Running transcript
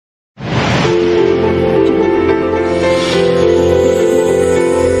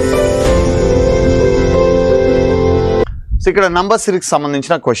So ఇక్కడ number సిరీస్కి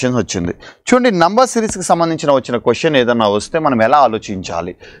సంబంధించిన question వచ్చింది. చూడండి, నంబర్ సిరీస్కి సంబంధించిన వచ్చిన క్వశ్చన్ ఏదన్నా వస్తే మనం ఎలా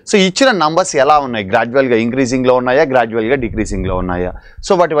ఆలోచించాలి? సో ఇచ్చిన నంబర్స్ ఎలా ఉన్నాయి? గ్రాడ్యువల్గా ఇంక్రీజింగ్లో ఉన్నాయా, గ్రాడ్యువల్గా డిక్రీజింగ్లో ఉన్నాయా?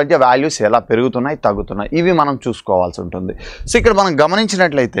 సో వాటి మధ్య వాల్యూస్ ఎలా పెరుగుతున్నాయి, తగ్గుతున్నాయి, ఇవి మనం చూసుకోవాల్సి ఉంటుంది. సో ఇక్కడ మనం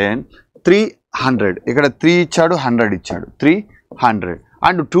గమనించినట్లయితే 300, ఇక్కడ 3 ఇచ్చాడు, 100 ఇచ్చాడు, 300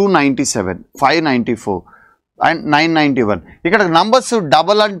 అండ్ 297, 594 అండ్ 991. ఇక్కడ నంబర్స్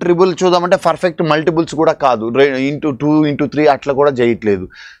డబల్ అండ్ ట్రిబుల్ చూద్దామంటే పర్ఫెక్ట్ మల్టిపుల్స్ కూడా కాదు, ఇంటూ 2 ఇంటూ 3 అట్లా కూడా చేయట్లేదు.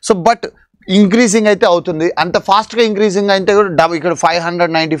 సో బట్ ఇంక్రీజింగ్ అయితే అవుతుంది. అంత ఫాస్ట్గా ఇంక్రీజింగ్ అయితే కూడా ఇక్కడ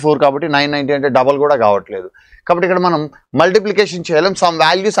 594 కాబట్టి 990 అంటే డబల్ కూడా కావట్లేదు. కాబట్టి ఇక్కడ మనం మల్టిప్లికేషన్ చేయలేం, సమ్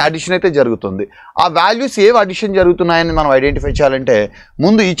వాల్యూస్ అడిషన్ అయితే జరుగుతుంది. ఆ వాల్యూస్ ఏవి అడిషన్ జరుగుతున్నాయని మనం ఐడెంటిఫై చేయాలంటే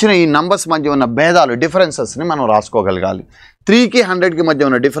ముందు ఇచ్చిన ఈ నంబర్స్ మధ్య ఉన్న భేదాలు, డిఫరెన్సెస్ని మనం రాసుకోగలగాలి. 3కి 100కి మధ్య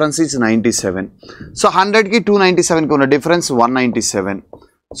ఉన్న డిఫరెన్స్ ఈజ్ 97. సో 100కి 297కి ఉన్న డిఫరెన్స్ 197.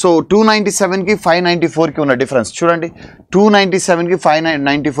 సో 297కి 594కి ఉన్న డిఫరెన్స్ చూడండి, 297కి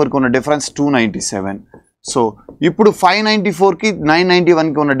 594కి ఉన్న డిఫరెన్స్ 297. సో ఇప్పుడు 594కి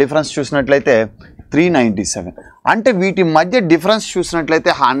 991కి ఉన్న డిఫరెన్స్ చూసినట్లయితే 397. అంటే వీటి మధ్య డిఫరెన్స్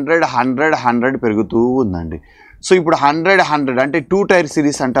చూసినట్లయితే 100 పెరుగుతూ ఉందండి. సో ఇప్పుడు 100 అంటే 2 టైర్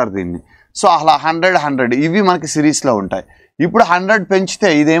సిరీస్ అంటారు దీన్ని. సో అలా 100 ఇవి మనకి సిరీస్లో ఉంటాయి. ఇప్పుడు 100 పెంచితే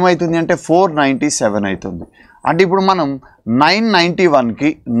ఇది ఏమవుతుంది అంటే 497 అవుతుంది. అంటే ఇప్పుడు మనం 991కి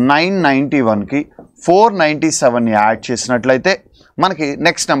 497 యాడ్ చేసినట్లయితే మనకి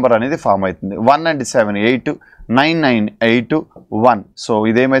నెక్స్ట్ నెంబర్ అనేది ఫామ్ అవుతుంది. 1 and 7 8, 9 9 8 1. So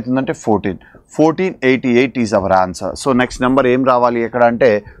ఇదేమవుతుందంటే 1488 is our answer. So next number ఏం రావాలి ఎక్కడ అంటే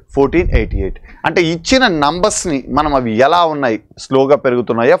 1488. అంటే ఇచ్చిన నంబర్స్ని మనం అవి ఎలా ఉన్నాయి, స్లోగా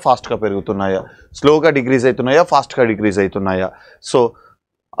పెరుగుతున్నాయా, ఫాస్ట్గా పెరుగుతున్నాయా, స్లోగా డిక్రీజ్ అవుతున్నాయా, ఫాస్ట్గా డిక్రీజ్ అవుతున్నాయా, సో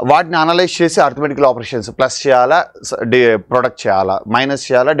వాటిని అనలైజ్ చేసి అర్థమెటికల్ ఆపరేషన్స్ ప్లస్ చేయాలా, ప్రొడక్ట్ చేయాలా, మైనస్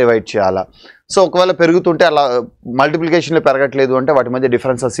చేయాలా, డివైడ్ చేయాలా. సో ఒకవేళ పెరుగుతుంటే అలా మల్టిప్లికేషన్లో పెరగట్లేదు అంటే వాటి మధ్య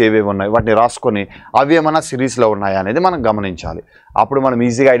డిఫరెన్సెస్ ఏవేవి ఉన్నాయి వాటిని రాసుకొని అవి ఏమైనా సిరీస్లో ఉన్నాయా అనేది మనం గమనించాలి. అప్పుడు మనం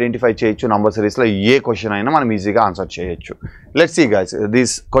ఈజీగా ఐడెంటిఫై చేయొచ్చు. నంబర్ సిరీస్లో ఏ క్వశ్చన్ అయినా మనం ఈజీగా ఆన్సర్ చేయొచ్చు. Let's see guys,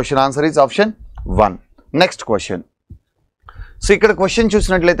 this question answer is option 1. Next question. So ఇక్కడ క్వశ్చన్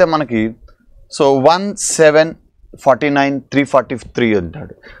చూసినట్లయితే మనకి సో 1749 343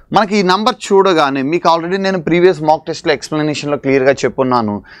 అంటాడు. మనకి ఈ నంబర్ చూడగానే మీకు ఆల్రెడీ నేను ప్రీవియస్ మాక్ టెస్ట్లో ఎక్స్ప్లెనేషన్లో క్లియర్గా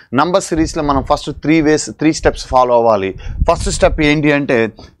చెప్పున్నాను. నంబర్ సిరీస్లో మనం ఫస్ట్ 3 స్టెప్స్ ఫాలో అవ్వాలి. ఫస్ట్ స్టెప్ ఏంటి అంటే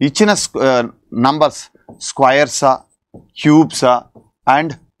ఇచ్చిన numbers స్క్వయర్సా, క్యూబ్సా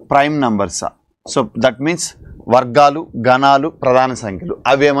and prime నంబర్సా. So that means వర్గాలు, గణాలు, ప్రధాన సంఖ్యలు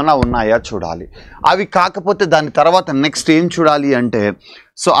అవి ఏమైనా ఉన్నాయా చూడాలి. అవి కాకపోతే దాని తర్వాత నెక్స్ట్ ఏం చూడాలి అంటే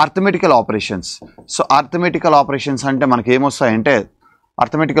so arithmetical operations. So arithmetical operations అంటే మనకి ఏమొస్తాయంటే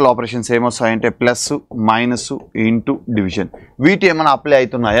ప్లస్, మైనస్, ఇంటూ, డివిజన్ వీటి ఏమైనా అప్లై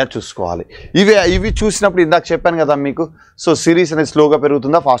అవుతున్నాయా చూసుకోవాలి. ఇవి చూసినప్పుడు ఇందాక చెప్పాను కదా మీకు. సో సిరీస్ అనేది స్లోగా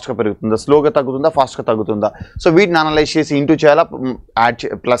పెరుగుతుందా, ఫాస్ట్గా పెరుగుతుందా, స్లోగా తగ్గుతుందా, ఫాస్ట్గా తగ్గుతుందా. సో వీటిని అనలైజ్ చేసి ఇంటూ చేయాలా,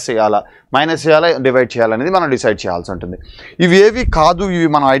 ప్లస్ చేయాలా, మైనస్ చేయాలా, డివైడ్ చేయాలనేది మనం డిసైడ్ చేయాల్సి ఉంటుంది. ఇవి ఏవి కాదు, ఇవి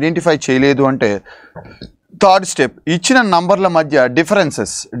మనం ఐడెంటిఫై చేయలేదు అంటే థర్డ్ స్టెప్ ఇచ్చిన నంబర్ల మధ్య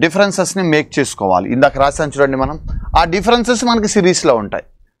డిఫరెన్సెస్ని మేక్ చేసుకోవాలి. ఇందాక రాసాను చూడండి మనం, ఆ డిఫరెన్సెస్ మనకి సిరీస్లో ఉంటాయి.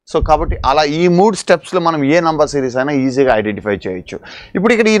 సో కాబట్టి అలా ఈ 3 స్టెప్స్లో మనం ఏ నంబర్ సిరీస్ అయినా ఈజీగా ఐడెంటిఫై చేయొచ్చు.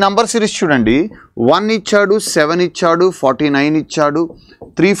 ఇప్పుడు ఇక్కడ ఈ నంబర్ సిరీస్ చూడండి, 1 ఇచ్చాడు, 7 ఇచ్చాడు, 49 ఇచ్చాడు,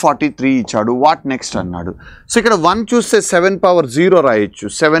 343 ఇచ్చాడు. వాట్ నెక్స్ట్ అన్నాడు. సో ఇక్కడ 1 చూస్తే 7 పవర్ 0 రాయొచ్చు,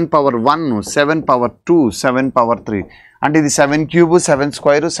 7 పవర్ 1, 7 పవర్ 2, 7 పవర్ 3. అంటే ఇది 7 క్యూబ్, 7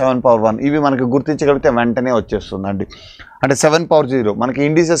 స్క్వేర్, 7 పవర్ 1. ఇవి మనకు గుర్తించగలిగితే వెంటనే వచ్చేస్తుందండి. అంటే 7 పవర్ 0 మనకి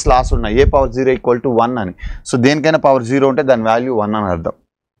ఇండిసెస్ లాస్ ఉన్నాయి, ఏ పవర్ 0 ఈక్వల్ టు 1 అని. సో దేనికైనా పవర్ 0 ఉంటే దాని వాల్యూ 1 అని అర్థం.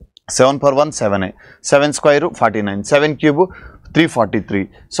 7 పవర్ 1 7, 7 స్క్వేర్ 49, 7 క్యూబ్ 343.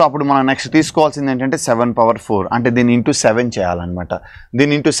 సో అప్పుడు మనం నెక్స్ట్ తీసుకోవాల్సింది ఏంటంటే 7 పవర్ 4. అంటే దీన్ని ఇంటూ 7 చేయాలన్నమాట.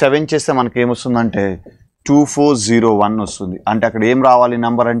 దీన్ని ఇంటూ 7 చేస్తే మనకి ఏమొస్తుందంటే 2401 వస్తుంది. అంటే అక్కడ ఏం రావాలి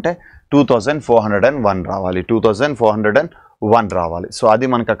నెంబర్ అంటే 2401 రావాలి, 2401 రావాలి. సో అది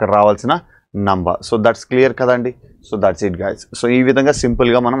మనకి అక్కడ రావాల్సిన నంబర్. సో దట్స్ క్లియర్ కదండి. So that's it guys. So ఈ విధంగా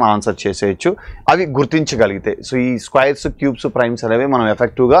సింపుల్గా మనం ఆన్సర్ చేసేయచ్చు అవి గుర్తించగలిగితే. సో ఈ స్క్వైర్స్, క్యూబ్స్, ప్రైమ్స్ అనేవి మనం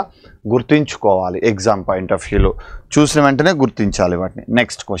ఎఫెక్టివ్గా గుర్తించుకోవాలి. ఎగ్జామ్ పాయింట్ ఆఫ్ వ్యూలో చూసిన వెంటనే గుర్తించాలి వాటిని.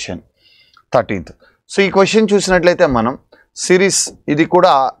 Next question 13th. సో ఈ క్వశ్చన్ చూసినట్లయితే మనం సిరీస్ ఇది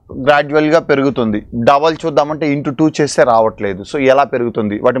కూడా గ్రాడ్యువల్గా పెరుగుతుంది. డబల్ చూద్దామంటే ఇంటూ 2 చేస్తే రావట్లేదు. సో ఎలా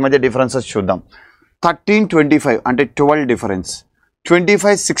పెరుగుతుంది వాటి మధ్య డిఫరెన్సెస్ చూద్దాం. 1325 అంటే 12 డిఫరెన్స్,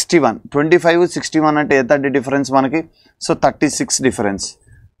 25 61, 25 61 అంటే ఎంత డిఫరెన్స్ మనకి. So 36 difference.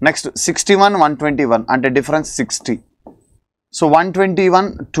 నెక్స్ట్ 61 121 అంటే డిఫరెన్స్ 60. సో 121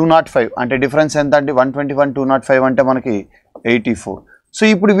 205 అంటే డిఫరెన్స్ ఎంత అండి. 121 205 అంటే మనకి 84. సో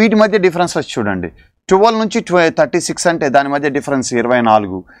ఇప్పుడు వీటి మధ్య డిఫరెన్సెస్ చూడండి. 12 నుంచి 36 అంటే దాని మధ్య డిఫరెన్స్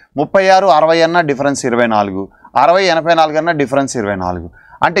 24, 36 60 అన్న డిఫరెన్స్ 24, 60 84 అన్న డిఫరెన్స్ 24.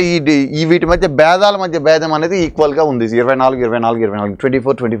 అంటే ఈ వీటి మధ్య భేదాల మధ్య భేదం అనేది ఈక్వల్గా ఉంది, 24 24 24,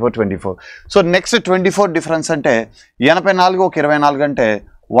 24 24 24. సో నెక్స్ట్ 24 డిఫరెన్స్ అంటే 84 ఒక 24 అంటే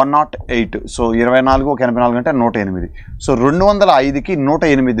 108. సో 24 ఒక 84 అంటే 108. సో 205కి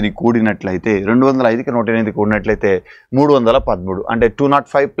 108ని కూడినట్లయితే 205కి 108 కూడినట్లయితే 313 అంటే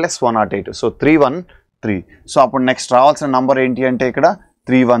 205 ప్లస్ 108. సో 313. సో అప్పుడు నెక్స్ట్ రావాల్సిన నంబర్ ఏంటి అంటే ఇక్కడ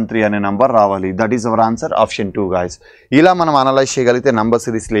 313 అనే నంబర్ రావాలి. That is our answer option 2 guys. ఇలా మనం అనలైజ్ చేయగలిగితే నంబర్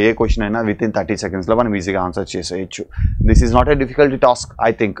సిరీస్లో ఏ క్వశ్చన్ అయినా విత్ ఇన్ 30 సెకండ్స్లో మనం ఈజీగా ఆన్సర్ చేసేయచ్చు. This is not a difficulty task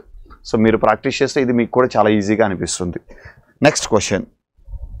I think. So మీరు ప్రాక్టీస్ చేస్తే ఇది మీకు కూడా చాలా ఈజీగా అనిపిస్తుంది. Next question.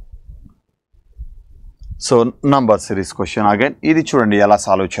 So number series question again. ఇది చూడండి ఎలా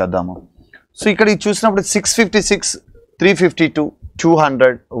సాల్వ్ చేద్దాము. సో ఇక్కడ ఇది చూసినప్పుడు 656, 352,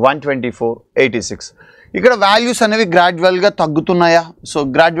 200, 124, 86 ఇక్కడ వాల్యూస్ అనేవి గ్రాడ్యువల్గా తగ్గుతున్నాయా? సో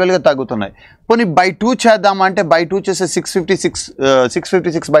గ్రాడ్యువల్గా తగ్గుతున్నాయి. పోనీ బై 2 చేద్దామంటే బై 2 చేస్తే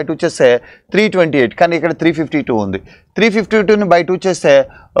 656 బై 2 చేస్తే 328, కానీ ఇక్కడ 352 ఉంది. 352ని బై 2 చేస్తే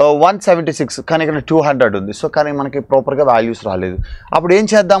 176, కానీ ఇక్కడ 200 ఉంది. సో కానీ మనకి ప్రాపర్గా వాల్యూస్ రాలేదు. అప్పుడు ఏం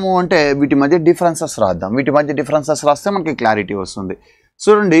చేద్దాము అంటే వీటి మధ్య డిఫరెన్సెస్ రాద్దాం. వీటి మధ్య డిఫరెన్సెస్ రాస్తే మనకి క్లారిటీ వస్తుంది.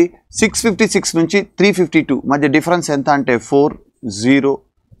 చూడండి 656 నుంచి 352 మధ్య డిఫరెన్స్ ఎంత అంటే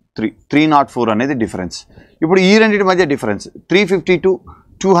 304 అనేది డిఫరెన్స్. ఇప్పుడు ఈ రెండింటి మధ్య డిఫరెన్స్ 352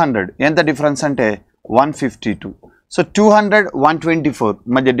 200 ఎంత డిఫరెన్స్ అంటే 152. సో 200 124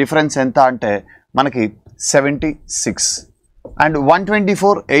 మధ్య డిఫరెన్స్ ఎంత అంటే మనకి 76. అండ్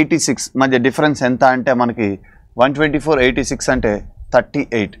 124 86 మధ్య డిఫరెన్స్ ఎంత అంటే మనకి 124 86 అంటే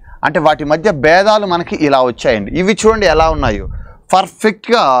 38. అంటే వాటి మధ్య భేదాలు మనకి ఇలా వచ్చాయండి. ఇవి చూడండి ఎలా ఉన్నాయో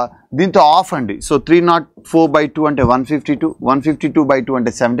పర్ఫెక్ట్గా దీంతో ఆఫ్ అండి. సో 304 బై 2 అంటే 152, 152 బై 2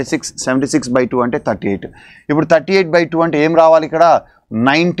 అంటే 76, 76 బై 2 అంటే 38. ఇప్పుడు 38 బై 2 అంటే ఏం రావాలి? ఇక్కడ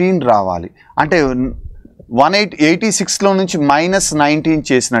 19 రావాలి. అంటే 86లో నుంచి -19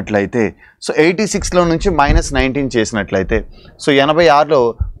 చేసినట్లయితే, సో 86లో నుంచి -19 చేసినట్లయితే, సో 86లో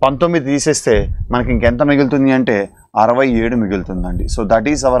 19 తీసేస్తే మనకి ఇంకెంత మిగులుతుంది అంటే 67 మిగులుతుందండి. So that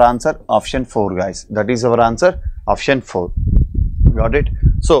is our answer option 4 guys. That is our answer option 4. Got it.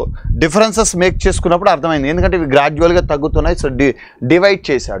 So differences make చేసుకున్నప్పుడు అర్థమైంది, ఎందుకంటే ఇవి గ్రాడ్యువల్గా తగ్గుతున్నాయి. సో డివైడ్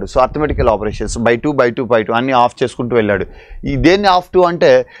చేశాడు. So arithmetical operations by 2 by 2 by 2 అన్నీ ఆఫ్ చేసుకుంటూ వెళ్ళాడు. ఈ దేన్ని ఆఫ్ 2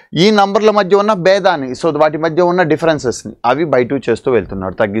 అంటే ఈ నంబర్ల మధ్య ఉన్న భేదాన్ని, సో వాటి మధ్య ఉన్న డిఫరెన్సెస్ని అవి బై 2 చేస్తూ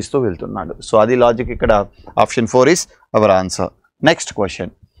వెళ్తున్నాడు, తగ్గిస్తూ వెళ్తున్నాడు. సో అది లాజిక్. ఇక్కడ option 4 is our answer. Next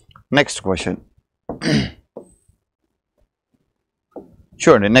question.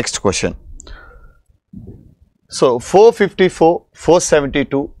 చూడండి నెక్స్ట్ క్వశ్చన్. సో 454,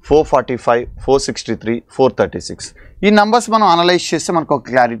 472, 445, 463, 436 ఈ నంబర్స్ మనం అనలైజ్ చేస్తే మనకు ఒక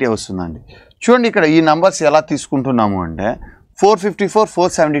క్లారిటీ వస్తుందండి. చూడండి ఇక్కడ ఈ నంబర్స్ ఎలా తీసుకుంటున్నాము అంటే 454,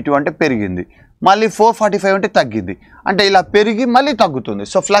 472 అంటే పెరిగింది, మళ్ళీ 445 అంటే తగ్గింది. అంటే ఇలా పెరిగి మళ్ళీ తగ్గుతుంది.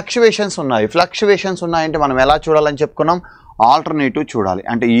 సో ఫ్లక్చువేషన్స్ ఉన్నాయంటే మనం ఎలా చూడాలని చెప్పుకున్నాం? ఆల్టర్నేటివ్ చూడాలి.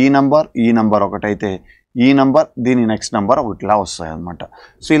 అంటే ఈ నంబర్ ఒకటైతే ఈ నంబర్ దీని నెక్స్ట్ నంబర్ ఒకటిలా వస్తాయి అన్నమాట.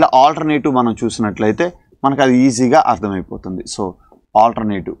 సో ఇలా ఆల్టర్నేటివ్ మనం చూసినట్లయితే మనకు అది ఈజీగా అర్థమైపోతుంది. So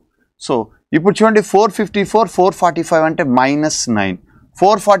alternative. సో ఇప్పుడు చూడండి 454, 445 అంటే -9,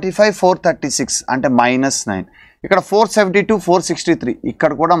 445, 436 అంటే -9. ఇక్కడ 472, 463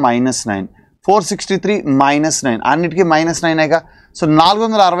 ఇక్కడ కూడా -9, 463 -9 అన్నిటికీ -9గా. సో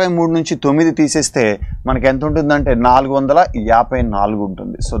 463 నుంచి 9 తీసేస్తే మనకి ఎంత ఉంటుందంటే 454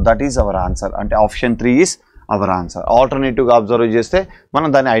 ఉంటుంది. So that is our answer. అంటే ఆప్షన్ 3 ఈజ్ అవర్ ఆన్సర్. ఆల్టర్నేటివ్గా అబ్జర్వ్ చేస్తే మనం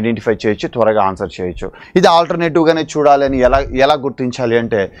దాన్ని ఐడెంటిఫై చేయొచ్చు, త్వరగా ఆన్సర్ చేయొచ్చు. ఇది ఆల్టర్నేటివ్గానే చూడాలని ఎలా గుర్తించాలి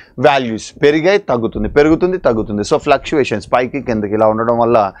అంటే వాల్యూస్ పెరుగుతుంది తగ్గుతుంది. సో ఫ్లక్చువేషన్స్ పైకి కిందకి ఇలా ఉండడం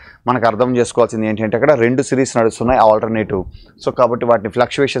వల్ల మనకు అర్థం చేసుకోవాల్సింది ఏంటంటే అక్కడ 2 సిరీస్ నడుస్తున్నాయి ఆల్టర్నేటివ్. సో కాబట్టి వాటిని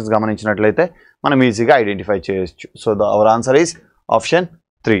ఫ్లక్చువేషన్స్ గమనించినట్లయితే మనం ఈజీగా ఐడెంటిఫై చేయొచ్చు. So our answer is option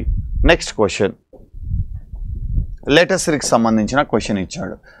 3. Next question. Latest సిరీస్కి సంబంధించిన క్వశ్చన్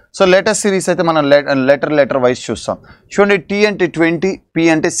ఇచ్చాడు. సో లేటెస్ట్ సిరీస్ అయితే మనం లెటర్ వైజ్ చూస్తాం. చూడండి T అంటే 20, P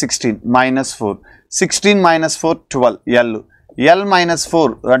అంటే 16, -4, 16 - 4 12, L -4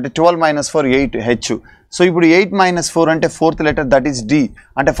 అంటే 12 - 4 8 H. సో ఇప్పుడు 8 - 4 అంటే 4th letter that is D.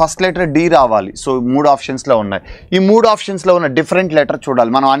 అంటే ఫస్ట్ లెటర్ D రావాలి. సో 3 ఆప్షన్స్లో ఉన్నాయి. ఈ 3 ఆప్షన్స్లో ఉన్న డిఫరెంట్ లెటర్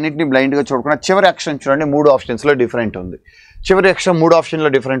చూడాలి. మనం అన్నింటినీ బ్లైండ్గా చూడకుండా చివరి అక్షరం చూడండి 3 ఆప్షన్స్లో డిఫరెంట్ ఉంది. చివరి అక్షరం 3 ఆప్షన్లో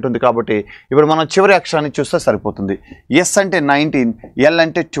డిఫరెంట్ ఉంది కాబట్టి ఇప్పుడు మనం చివరి అక్షరాన్ని చూస్తే సరిపోతుంది. S అంటే 19, L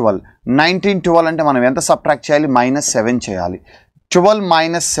అంటే 12. 19 12 అంటే మనం ఎంత సబ్ట్రాక్ట్ చేయాలి? -7 చేయాలి.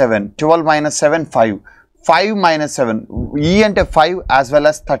 12 - 7 5. 5 - 7 E అంటే 5 యాజ్ వెల్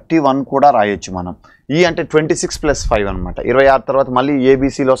యాజ్ 31 కూడా రాయొచ్చు మనం. ఈ అంటే 26 + 5 అనమాట. 26 తర్వాత మళ్ళీ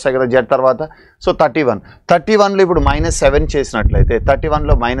ఏబీసీలో వస్తాయి కదా జెడ్ తర్వాత. సో 31లో ఇప్పుడు -7 చేసినట్లయితే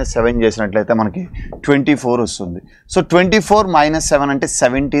 31లో -7 చేసినట్లయితే మనకి 24 వస్తుంది. సో 24 - 7 అంటే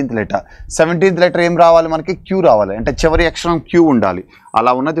 17th లెటర్. 17th లెటర్ ఏం రావాలి మనకి? క్యూ రావాలి. అంటే చివరి అక్షరం క్యూ ఉండాలి.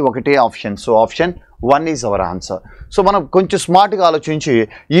 అలా ఉన్నది ఒకటే option. So option 1 is our answer. So మనం కొంచెం స్మార్ట్గా ఆలోచించి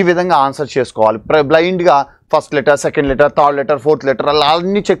ఈ విధంగా ఆన్సర్ చేసుకోవాలి. బ్లైండ్గా first letter, second letter, third letter, fourth letter అలా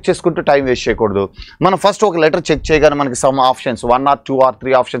అన్నీ చెక్ చేసుకుంటూ టైం వేస్ట్ చేయకూడదు. మనం ఫస్ట్ ఒక లెటర్ చెక్ చేయగానే మనకి some options 1 or 2 or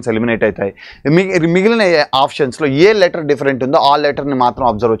 3 options eliminate అవుతాయి. మిగిలిన ఆప్షన్స్లో ఏ లెటర్ డిఫరెంట్ ఉందో ఆ లెటర్ని మాత్రం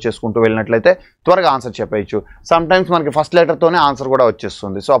అబ్జర్వ్ చేసుకుంటూ వెళ్ళినట్లయితే త్వరగా ఆన్సర్ చెప్పేయచ్చు. సమ్ టైమ్స్ మనకి ఫస్ట్ లెటర్తోనే ఆన్సర్ కూడా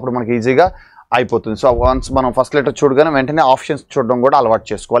వచ్చేస్తుంది. సో అప్పుడు మనకి ఈజీగా అయిపోతుంది. సో వన్స్ మనం ఫస్ట్ లెటర్ చూడగానే వెంటనే ఆప్షన్స్ చూడడం కూడా అలవాటు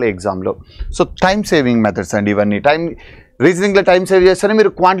చేసుకోవాలి ఎగ్జామ్లో. సో టైం సేవింగ్ మెథడ్స్ అండి ఇవన్నీ. రీజనింగ్లో టైం సేవ్ చేస్తేనే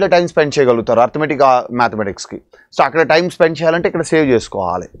మీరు క్వాంట్లో టైం స్పెండ్ చేయగలుగుతారు అర్థమెటిక్ మ్యాథమెటిక్స్కి. సో అక్కడ టైం స్పెండ్ చేయాలంటే ఇక్కడ సేవ్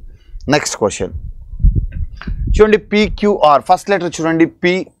చేసుకోవాలి. నెక్స్ట్ క్వశ్చన్ చూడండి, PQR ఫస్ట్ లెటర్ చూడండి,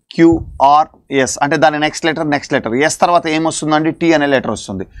 PQRS అంటే దాని నెక్స్ట్ లెటర్ ఎస్ తర్వాత ఏమొస్తుందండి? టీ అనే లెటర్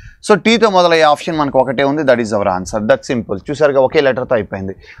వస్తుంది. సో టీతో మొదలయ్యే ఆప్షన్ మనకు ఒకటే ఉంది, that is our answer. That simple. చూసారుగా ఒకే లెటర్తో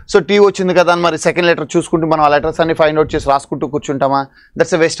అయిపోయింది. సో టీ వచ్చింది కదా అని మరి సెకండ్ లెటర్ చూసుకుంటూ మనం ఆ లెటర్స్ అన్ని ఫైండ్ అవుట్ చేసి రాసుకుంటూ కూర్చుంటామా?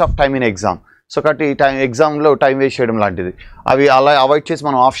 That's a waste of time in exam. So కాబట్టి ఎగ్జామ్లో టైం వేస్ట్ చేయడం లాంటిది. అవి అలా అవాయిడ్ చేసి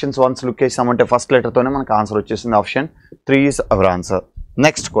మనం ఆప్షన్స్ వన్స్ లుక్ చేసామంటే ఫస్ట్ లెటర్తోనే మనకు ఆన్సర్ వచ్చేసింది. Option 3 is our answer.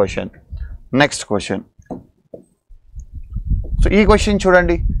 Next question so ఈ క్వశ్చన్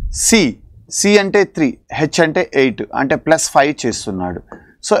చూడండి, సి అంటే 3, హెచ్ అంటే 8 అంటే +5 చేస్తున్నాడు.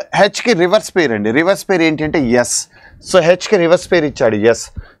 సో హెచ్కి రివర్స్ పేర్ అండి. రివర్స్ పేర్ ఏంటి అంటే ఎస్. సో హెచ్కి రివర్స్ పేర్ ఇచ్చాడు ఎస్.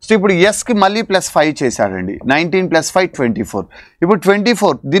 సో ఇప్పుడు ఎస్కి మళ్ళీ +5 చేశాడండి. 19 + 5 24. ఇప్పుడు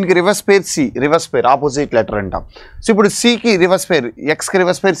 24 దీనికి రివర్స్ పేర్ సి, రివర్స్ పేర్ ఆపోజిట్ లెటర్ అంటాం. సో ఇప్పుడు సికి రివర్స్ పేర్, ఎక్స్కి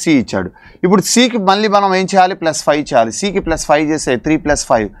రివర్స్ పేర్ సి ఇచ్చాడు. ఇప్పుడు సికి మళ్ళీ మనం ఏం చేయాలి? +5 చేయాలి. సికి +5 చేస్తే 3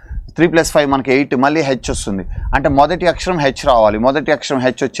 + 5 మనకి 8, మళ్ళీ హెచ్ వస్తుంది. అంటే మొదటి అక్షరం హెచ్ రావాలి. మొదటి అక్షరం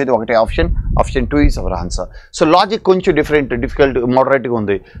హెచ్ వచ్చేది ఒకటే option. Option 2 is our answer. So logic కొంచెం డిఫికల్ట్ మోడరేట్గా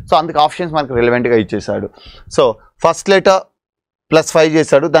ఉంది. సో అందుకు ఆప్షన్స్ మనకు రిలవెంట్గా ఇచ్చేసాడు. సో ఫస్ట్ లెటర్ +5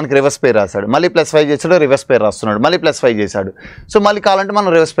 చేశాడు, దానికి రివర్స్ పేర్ రాశాడు. మళ్ళీ +5 చేశాడు, రివర్స్ పేర్ రాస్తున్నాడు. మళ్ళీ +5 చేశాడు. సో మళ్ళీ కావాలంటే మనం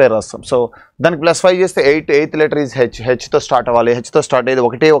రివర్స్ పేర్ రాస్తాం. సో దానికి +5 చేస్తే 8th లెటర్ ఈజ్ హెచ్తో స్టార్ట్ అవ్వాలి. హెచ్తో స్టార్ట్ అయ్యేది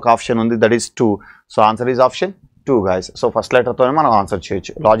ఒకటే ఒక ఆప్షన్ ఉంది, that is 2. So answer is option 2 guys. So first లెటర్తోనే మనం ఆన్సర్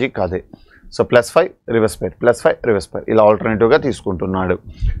చేయొచ్చు. లాజిక్ అదే. సో +5 రివర్స్ పేర్, +5 రివర్స్ పేర్ ఇలా ఆల్టర్నేటివ్గా తీసుకుంటున్నాడు.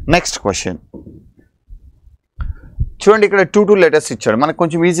 నెక్స్ట్ క్వశ్చన్ చూడండి, ఇక్కడ 2 లెటర్స్ ఇచ్చాడు. మనకు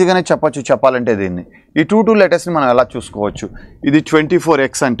కొంచెం ఈజీగానే చెప్పాలంటే దీన్ని. ఈ 2 లెటర్స్ని మనం ఎలా చూసుకోవచ్చు? ఇది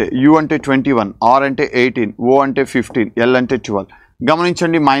 24X అంటే, U అంటే 21, R అంటే 18, O అంటే 15, L అంటే 12.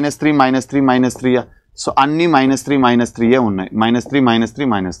 గమనించండి, -3 -3. సో అన్నీ -3 -3 ఉన్నాయి.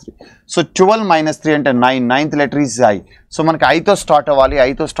 -3 సో 12 -3 అంటే 9. 9th letter is I. So మనకి ఐతో స్టార్ట్ అవ్వాలి.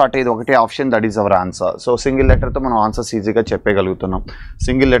 ఐతో స్టార్ట్ అయ్యేది ఒకటే option, that is our answer. So single లెటర్తో మనం ఆన్సర్స్ ఈజీగా చెప్పగలుగుతున్నాం.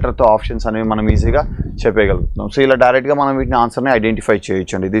 సింగిల్ లెటర్తో ఆప్షన్స్ అనేవి మనం ఈజీగా చెప్పగలుగుతున్నాం. సో ఇలా డైరెక్ట్గా మనం వీటిని ఆన్సర్ని ఐడెంటిఫై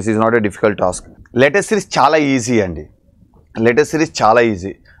చేయొచ్చు అండి. This is not a difficult task. Letter series చాలా ఈజీ అండి.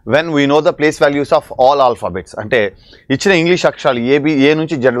 When we know the place values of all alphabets అంటే ఇచ్చిన ఇంగ్లీష్ అక్షరాలు ఏ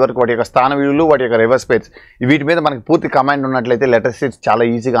నుంచి జెడ్ వరకు వాటి యొక్క స్థాన విలువలు, వాటి యొక్క రివర్స్ పేర్స్, వీటి మీద మనకి పూర్తి కమాండ్ ఉన్నట్లయితే లెటర్ సిరీస్ చాలా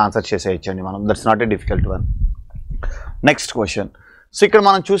ఈజీగా ఆన్సర్ చేసేయచ్చండి మనం. That's not a difficult one. Next question. So ఇక్కడ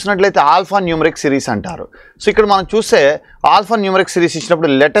మనం చూసినట్లయితే ఆల్ఫా న్యూమరిక్ సిరీస్ అంటారు. సో ఇక్కడ మనం చూస్తే ఆల్ఫా న్యూమరిక్ సిరీస్ ఇచ్చినప్పుడు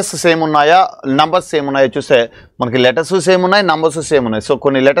లెటర్స్ సేమ్ ఉన్నాయా, నంబర్స్ సేమ్ ఉన్నాయా చూస్తే మనకి లెటర్స్ సేమ్ ఉన్నాయి, నంబర్స్ సేమ్ ఉన్నాయి. సో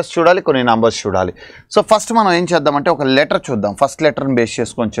కొన్ని లెటర్స్ చూడాలి, కొన్ని నంబర్స్ చూడాలి. సో ఫస్ట్ మనం ఏం చేద్దామంటే ఒక లెటర్ చూద్దాం. ఫస్ట్ లెటర్ని బేస్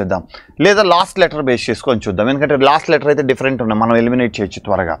చేసుకొని చూద్దాం, లేదా లాస్ట్ లెటర్ బేస్ చేసుకొని చూద్దాం. ఎందుకంటే లాస్ట్ లెటర్ అయితే డిఫరెంట్ ఉన్నాయి, మనం ఎలిమినేట్ చేయొచ్చు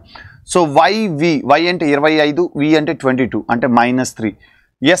త్వరగా. సో వై అంటే 25, వి అంటే 22 అంటే -3,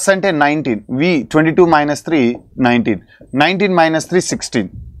 ఎస్ అంటే 19, వి 22 - 3 19, 19 - 3 16.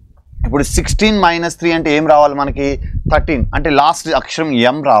 ఇప్పుడు 16 - 3 అంటే ఏం రావాలి మనకి? 13 అంటే లాస్ట్ అక్షరం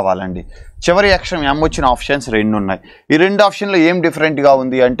ఎం రావాలండి. చివరి అక్షరం ఎం వచ్చిన ఆప్షన్స్ 2 ఉన్నాయి. ఈ 2 ఆప్షన్లో ఏం డిఫరెంట్గా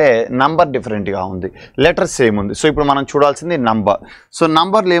ఉంది అంటే నంబర్ డిఫరెంట్గా ఉంది, లెటర్ సేమ్ ఉంది. సో ఇప్పుడు మనం చూడాల్సింది నంబర్. సో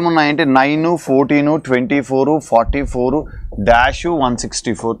నంబర్లు ఏమున్నాయంటే 9, 14, 24, 44,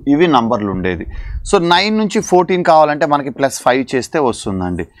 -164 ఇవి నంబర్లు ఉండేది. సో 9 నుంచి 14 కావాలంటే మనకి +5 చేస్తే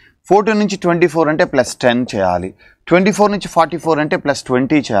వస్తుందండి. 14 నుంచి 24 అంటే +10 చేయాలి. 24 నుంచి 44 అంటే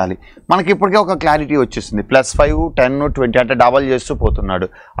 +20 చేయాలి. మనకి ఇప్పటికే ఒక క్లారిటీ వచ్చేసింది. +5, 10, 20 అంటే డబల్ చేస్తూ పోతున్నాడు.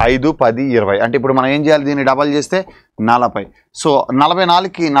 5, 10, 20 అంటే ఇప్పుడు మనం ఏం చేయాలి? దీన్ని డబల్ చేస్తే 40. సో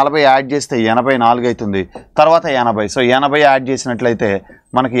 44కి 40 యాడ్ చేస్తే 84 అవుతుంది. తర్వాత 80. సో 80 యాడ్ చేసినట్లయితే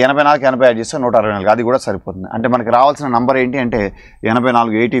మనకి 84కి 80 యాడ్ చేస్తే 164, అది కూడా సరిపోతుంది. అంటే మనకి రావాల్సిన నంబర్ ఏంటి అంటే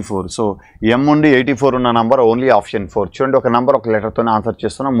 84, 84. సో ఎం ఉండి 84 ఉన్న నంబర్ ఓన్లీ ఆప్షన్ 4. చూడండి, ఒక నెంబర్ ఒక లెటర్తోనే ఆన్సర్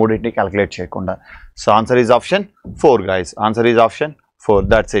చేస్తున్నాం, మూడింటిని క్యాలిక్యులేట్ చేయకుండా. So answer is option 4 guys. Answer is option 4.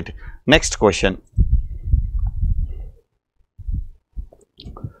 That's it. Next question.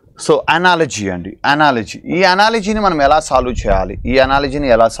 So analogy అండి, అనాలజీ. ఈ అనాలజీని మనం ఎలా సాల్వ్ చేయాలి? ఈ అనాలజీని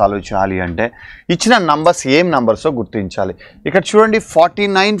ఎలా సాల్వ్ చేయాలి అంటే ఇచ్చిన నంబర్స్ ఏం నంబర్సో గుర్తించాలి. ఇక్కడ చూడండి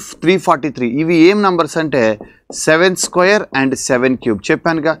 49, 343 ఇవి ఏం నంబర్స్ అంటే 7 స్క్వేర్ అండ్ 7 క్యూబ్.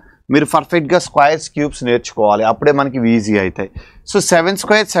 చెప్పానుగా మీరు పర్ఫెక్ట్గా స్క్వేర్స్ క్యూబ్స్ నేర్చుకోవాలి, అప్పుడే మనకి ఈజీ అవుతాయి. సో 7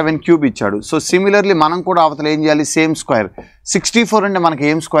 స్క్వేర్ 7 క్యూబ్ ఇచ్చాడు. సో సిమిలర్లీ మనం కూడా అవతల ఏం చేయాలి? Same square. 64 అంటే మనకి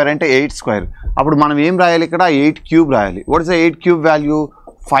ఏం స్క్వేర్ అంటే 8 స్క్వేర్. అప్పుడు మనం ఏం రాయాలి? ఇక్కడ 8 క్యూబ్ రాయాలి. What is the 8 cube value?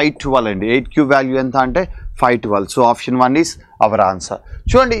 512 అండి. 8 క్యూబ్ వాల్యూ ఎంత అంటే 512. So option 1 is our answer.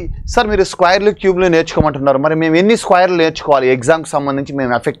 చూడండి సార్, మీరు స్క్వేర్లు క్యూబ్లు నేర్చుకోమంటున్నారు, మరి మేము ఎన్ని స్క్వేర్లు నేర్చుకోవాలి? ఎగ్జామ్కి సంబంధించి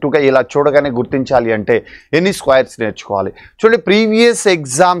మేము ఎఫెక్టివ్గా ఇలా చూడగానే గుర్తించాలి అంటే ఎన్ని స్క్వేర్స్ నేర్చుకోవాలి? చూడండి, previous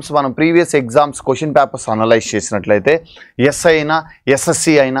exams question papers analyse చేసినట్లయితే ఎస్ఐ అయినా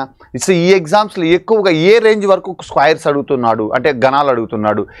ఎస్ఎస్సి అయినా సో ఈ ఎగ్జామ్స్లో ఎక్కువగా ఏ రేంజ్ వరకు స్క్వేర్స్ అడుగుతున్నాడు అంటే గణాలు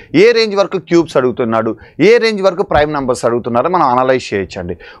అడుగుతున్నాడు, ఏ రేంజ్ వరకు క్యూబ్స్ అడుగుతున్నాడు, ఏ రేంజ్ వరకు ప్రైమ్ నెంబర్స్ అడుగుతున్నారో మనం అనలైజ్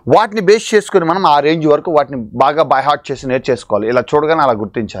చేయొచ్చండి. వాటిని బేస్ చేసుకుని మనం ఆ రేంజ్ వరకు వాటిని బాగా బై హార్ట్ చేసి నేర్చేసుకోవాలి. ఇలా చూడగానే అలా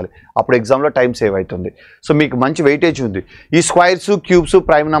గుర్తించాలి, అప్పుడు ఎగ్జామ్లో టైం సేవ్ అవుతుంది. సో మీకు మంచి వెయిటేజ్ ఉంది. ఈ స్క్వేర్స్ క్యూబ్స్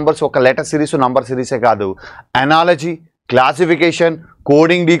ప్రైమ్ నెంబర్స్ ఒక లెటర్ సిరీస్ నంబర్ సిరీసే కాదు, analogy, classification,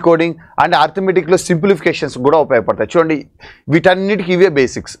 coding, decoding and అర్థమెటిక్లో simplifications కూడా ఉపయోగపడతాయి. చూడండి, వీటన్నిటికి ఇవే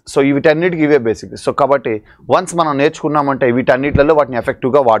బేసిక్స్. సో కాబట్టి వన్స్ మనం నేర్చుకున్నామంటే వీటన్నిటిలో వాటిని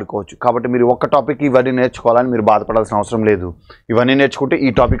ఎఫెక్టివ్గా వాడుకోవచ్చు. కాబట్టి మీరు ఒక్క టాపిక్ ఇవన్నీ నేర్చుకోవాలని మీరు బాధపడాల్సిన అవసరం లేదు. ఇవన్నీ నేర్చుకుంటే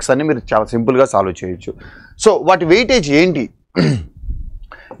ఈ టాపిక్స్ అన్ని మీరు చాలా సింపుల్గా సాల్వ్ చేయొచ్చు. సో వాటి వెయిటేజ్ ఏంటి?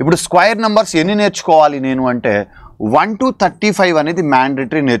 ఇప్పుడు స్క్వేర్ నెంబర్స్ ఎన్ని నేర్చుకోవాలి నేను అంటే 1 to 35 అనేది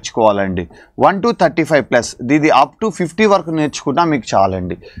మ్యాండేటరీ నేర్చుకోవాలండి. 1 to 35 ప్లస్ ఇది అప్ టు 50 వరకు నేర్చుకున్నా మీకు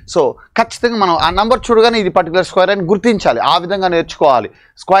చాలండి. సో ఖచ్చితంగా మనం ఆ నెంబర్ చూడగానే ఇది పర్టికులర్ స్క్వేర్ అని గుర్తించాలి, ఆ విధంగా నేర్చుకోవాలి.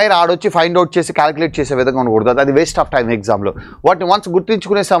 స్క్వేర్ ఆడొచ్చి ఫైండ్ అవుట్ చేసి క్యాలిక్యులేట్ చేసే విధంగా ఉండకూడదు, అది వేస్ట్ ఆఫ్ టైం ఎగ్జామ్లో. వాటిని వన్స్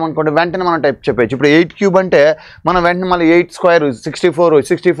గుర్తించుకునేసామనుకోండి వెంటనే మనం టైప్ చెప్పచ్చు. ఇప్పుడు 8 క్యూబ్ అంటే మనం వెంటనే మళ్ళీ 8 స్క్వేర్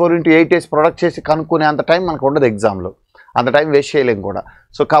 64 into 8 వేసి ప్రొడక్ట్ చేసి కనుక్కునే అంత టైం మనకు ఉండదు ఎగ్జామ్లో, అంత టైం వేస్ట్ చేయలేము కూడా.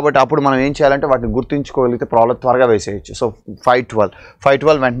 సో కాబట్టి అప్పుడు మనం ఏం చేయాలంటే వాటిని గుర్తించుకోగలిగితే ప్రాబ్లం త్వరగా వేసేయచ్చు. సో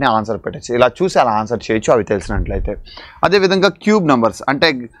 512 వెంటనే ఆన్సర్ పెట్టచ్చు, ఇలా చూసి అలా ఆన్సర్ చేయొచ్చు అవి తెలిసినట్లయితే. అదేవిధంగా క్యూబ్ నెంబర్స్ అంటే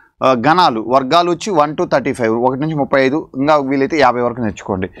గణాలు వర్గాలు వచ్చి 1 to 35, 1 నుంచి 35, ఇంకా వీలైతే 50 వరకు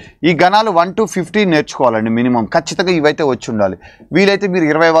నేర్చుకోండి. ఈ గణాలు 1 to 15 నేర్చుకోవాలండి మినిమం, ఖచ్చితంగా ఇవైతే వచ్చి ఉండాలి. వీలైతే మీరు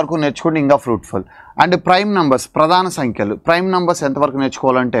 20 వరకు నేర్చుకోండి, ఇంకా ఫ్రూట్ఫుల్. అండ్ ప్రైమ్ నెంబర్స్ ప్రధాన సంఖ్యలు, ప్రైమ్ నెంబర్స్ ఎంతవరకు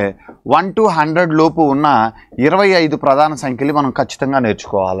నేర్చుకోవాలంటే 1 to 100 లోపు ఉన్న 25 ప్రధాన సంఖ్యలు మనం ఖచ్చితంగా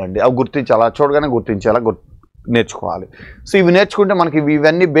నేర్చుకోవాలండి. అవి గుర్తించాలి, అలా చూడగానే గుర్తించేలా నేర్చుకోవాలి. సో ఇవి నేర్చుకుంటే మనకి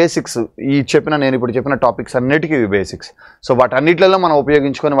ఇవన్నీ బేసిక్స్, నేను ఇప్పుడు చెప్పిన టాపిక్స్ అన్నిటికీ ఇవి బేసిక్స్. సో వాటన్నిటిలో మనం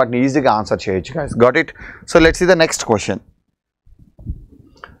ఉపయోగించుకొని వాటిని ఈజీగా ఆన్సర్ చేయొచ్చు guys. Got it? So let's see the next question.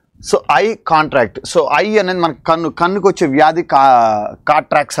 So I contract. So I అనేది మనకి కన్నుకు వచ్చే వ్యాధి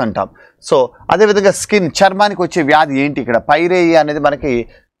కాట్రాక్ట్స్ అంటాం. సో అదేవిధంగా స్కిన్, చర్మానికి వచ్చే వ్యాధి ఏంటి? ఇక్కడ పైరేయి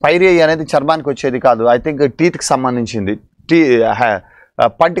అనేది చర్మానికి వచ్చేది కాదు, ఐ థింక్ టీత్కి సంబంధించింది,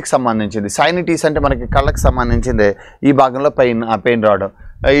 పంటికి సంబంధించింది. సైనిటీస్ అంటే మనకి కళ్ళకి సంబంధించింది, ఈ భాగంలో పెయిన్ రావడం.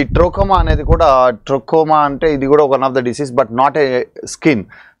 ఈ ట్రోకోమా అనేది కూడా, ట్రోకోమా అంటే ఇది కూడా one of the disease but not a skin.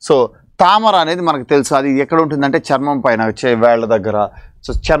 So తామర అనేది మనకు తెలుసు, అది ఎక్కడ ఉంటుందంటే చర్మం పైన వచ్చే వేళ్ళ దగ్గర.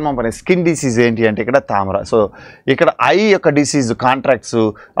 సో చర్మం పైన స్కిన్ డిసీజ్ ఏంటి అంటే ఇక్కడ తామర. సో ఇక్కడ ఐ యొక్క డిసీజ్ కాంట్రాక్ట్స్,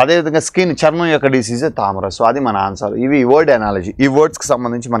 అదేవిధంగా స్కిన్ చర్మం యొక్క డిసీజ్ తామర. సో అది మన ఆన్సర్. ఇవి వర్డ్ అనాలజీ, ఈ వర్డ్స్కి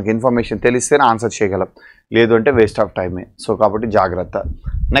సంబంధించి మనకి ఇన్ఫర్మేషన్ తెలిస్తేనే ఆన్సర్ చేయగలం, లేదు అంటే వేస్ట్ ఆఫ్ టైమే. సో కాబట్టి జాగ్రత్త.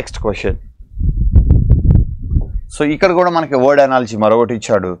 Next question. సో ఇక్కడ కూడా మనకి వర్డ్ అనాలజీ మరొకటి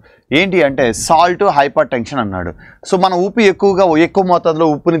ఇచ్చాడు. ఏంటి అంటే సాల్ట్ హైపర్ టెన్షన్ అన్నాడు. సో మనం ఉప్పు ఎక్కువ మోతాదులో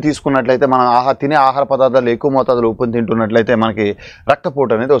ఉప్పుని తీసుకున్నట్లయితే, మనం తినే ఆహార పదార్థాలు ఎక్కువ మోతాదులో ఉప్పుని తింటున్నట్లయితే మనకి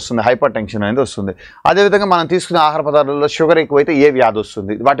రక్తపోటు అనేది వస్తుంది, హైపర్ టెన్షన్ అనేది వస్తుంది. అదేవిధంగా మనం తీసుకునే ఆహార పదార్థాల్లో షుగర్ ఎక్కువైతే ఏ వ్యాధి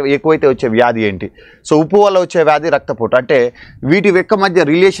వస్తుంది, వాటి ఎక్కువైతే వచ్చే వ్యాధి ఏంటి? సో ఉప్పు వల్ల వచ్చే వ్యాధి రక్తపోటు. అంటే వీటి యొక్క మధ్య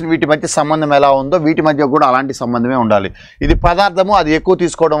రిలేషన్, వీటి మధ్య సంబంధం ఎలా ఉందో వీటి మధ్య కూడా అలాంటి సంబంధమే ఉండాలి. ఇది పదార్థము, అది ఎక్కువ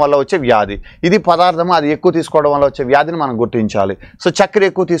తీసుకోవడం వల్ల వచ్చే వ్యాధి. ఇది పదార్థము, అది ఎక్కువ తీసుకోవడం వల్ల వచ్చే వ్యాధిని మనం గుర్తించాలి. సో చక్కెర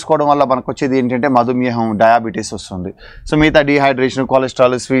ఎక్కువ తీసుకోవడం వల్ల మనకు వచ్చేది ఏంటంటే మధుమేహం, డయాబెటీస్ వస్తుంది. సో మిగతా డీహైడ్రేషన్,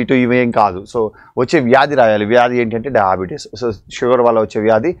 కొలెస్ట్రాల్, స్వీట్ ఇవేం కాదు. సో వచ్చే వ్యాధి రాయాలి. వ్యాధి ఏంటంటే డయాబెటీస్. సో షుగర్ వల్ల వచ్చే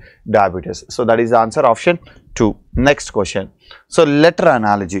వ్యాధి diabetes. So that is the answer option 2. Next question. So letter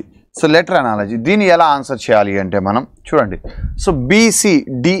analogy దీన్ని ఎలా ఆన్సర్ చేయాలి అంటే మనం చూడండి. సో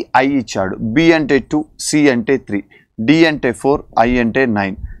BCDI ఇచ్చాడు. B అంటే 2, C అంటే 3, D అంటే 4, I అంటే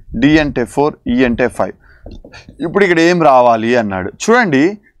 9, D అంటే 4, E అంటే 5. ఇప్పుడు ఇక్కడ ఏం రావాలి అన్నాడు. చూడండి,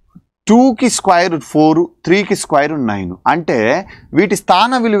 2కి స్క్వేర్ 4, 3కి స్క్వేర్ 9. అంటే వీటి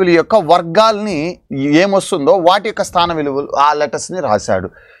స్థాన విలువల యొక్క వర్గాల్ని ఏమొస్తుందో వాటి యొక్క స్థాన విలువలు ఆ లెటర్స్ని రాశాడు.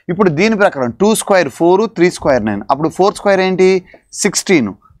 ఇప్పుడు దీని ప్రకారం 2 స్క్వేర్ 4, 3 స్క్వేర్ 9. అప్పుడు 4 స్క్వేర్ ఏంటి?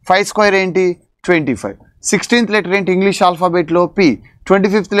 16. 5 స్క్వేర్ ఏంటి? 25. 16th లెటర్ ఏంటి ఇంగ్లీష్ ఆల్ఫాబెట్లో? P.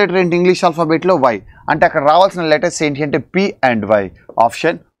 25th లెటర్ ఏంటి ఇంగ్లీష్ ఆల్ఫాబెట్లో వై, అంటే అక్కడ రావాల్సిన లెటర్స్ ఏంటి అంటే P and why.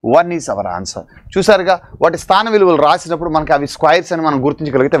 Option 1 is our answer. చూసారుగా, వాటి స్థాన విలువలు రాసినప్పుడు మనకి అవి స్క్వైర్స్ అని మనం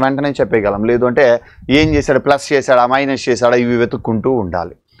గుర్తించగలిగితే వెంటనే చెప్పేయగలం. లేదు అంటే ఏం చేశాడు, ప్లస్ చేశాడా మైనస్ చేశాడా ఇవి వెతుక్కుంటూ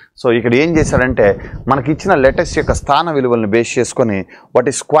ఉండాలి. సో ఇక్కడ ఏం చేశాడంటే మనకి ఇచ్చిన లెటర్స్ యొక్క స్థాన విలువలను బేస్ చేసుకొని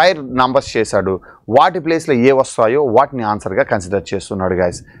వాటి స్క్వైర్ నంబర్స్ చేశాడు, వాటి ప్లేస్లో ఏ వస్తాయో వాటిని ఆన్సర్గా కన్సిడర్ చేస్తున్నాడు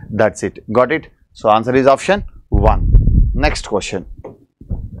guys. That's it, got it. So answer is option 1. Next question.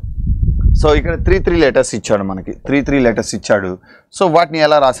 So ఇక్కడ 3 లెటర్స్ ఇచ్చాడు మనకి, 3 లెటర్స్ ఇచ్చాడు. సో వాటిని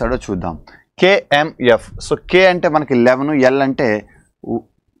ఎలా రాశాడో చూద్దాం. KMF. సో K అంటే మనకి 11, L అంటే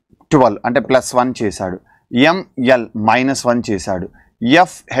 12 అంటే +1 చేశాడు. ML -1 చేశాడు.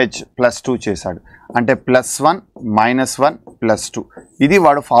 FH +2 చేశాడు, అంటే +1 -1 +2. ఇది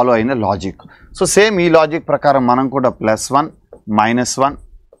వాడు ఫాలో అయిన లాజిక్. సో సేమ్ ఈ లాజిక్ ప్రకారం మనం కూడా +1 -1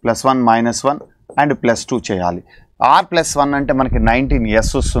 +1 -1 అండ్ +2 చేయాలి. R+1 అంటే మనకి 19 S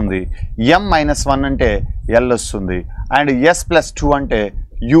వస్తుంది, M-1 అంటే L వస్తుంది, అండ్ S+2 అంటే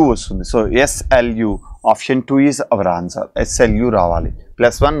U వస్తుంది. So SLU. Option 2 is our answer. SLU రావాలి,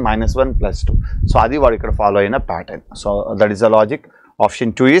 +1 -1 +2. సో అది వాడు ఇక్కడ ఫాలో అయిన pattern. So that is the logic.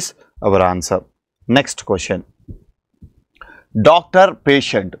 Option 2 is our answer. Next question. Doctor,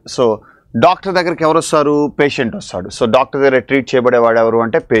 patient. So doctor దగ్గరికి ఎవరు వస్తారు, పేషెంట్ వస్తాడు. సో డాక్టర్ దగ్గర ట్రీట్ చేయబడేవాడు ఎవరు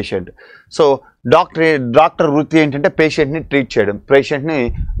అంటే పేషెంట్. సో డాక్టర్ వృత్తి ఏంటంటే పేషెంట్ని ట్రీట్ చేయడం, పేషెంట్ని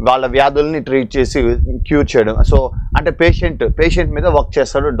వాళ్ళ వ్యాధుల్ని ట్రీట్ చేసి క్యూర్ చేయడం. సో అంటే పేషెంట్ మీద వర్క్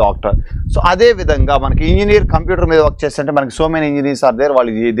చేస్తాడు డాక్టర్. సో అదే విధంగా మనకి ఇంజనీర్ కంప్యూటర్ మీద వర్క్ చేస్తుంటే మనకి so many engineers are there,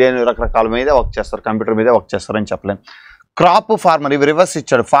 వాళ్ళు దేని రకరకాల మీద వర్క్ చేస్తారు, కంప్యూటర్ మీద వర్క్ చేస్తారని చెప్పలేం. క్రాప్, ఫార్మర్, ఇవి రివర్స్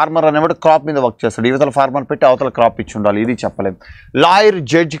ఇచ్చాడు. ఫార్మర్ అనేవాడు క్రాప్ మీద వర్క్ చేస్తాడు, ఇవతల ఫార్మర్ పెట్టి అవతల క్రాప్ ఇచ్చి ఉండాలి, ఇది చెప్పలేం. లాయర్,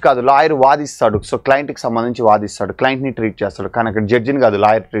 జడ్జి కాదు, లాయర్ వాదిస్తాడు. సో క్లయింట్కి సంబంధించి వాదిస్తాడు, క్లయింట్ని ట్రీట్ చేస్తాడు. కానీ అక్కడ జడ్జిని కాదు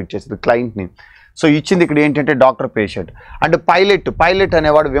లాయర్ ట్రీట్ చేస్తాడు, క్లయింట్ని. సో ఇచ్చింది ఇక్కడ ఏంటంటే డాక్టర్, పేషెంట్. అండ్ పైలట్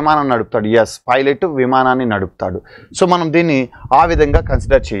అనేవాడు విమానం నడుపుతాడు. ఎస్, పైలట్ విమానాన్ని నడుపుతాడు. సో మనం దీన్ని ఆ విధంగా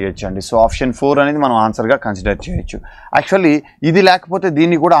కన్సిడర్ చేయొచ్చు అండి. సో ఆప్షన్ 4 అనేది మనం ఆన్సర్గా కన్సిడర్ చేయొచ్చు. యాక్చువల్లీ ఇది లేకపోతే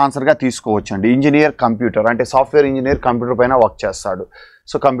దీన్ని కూడా ఆన్సర్గా తీసుకోవచ్చు అండి. ఇంజనీర్, కంప్యూటర్ అంటే సాఫ్ట్వేర్ ఇంజనీర్ కంప్యూటర్ పైన వర్క్ చేస్తాడు.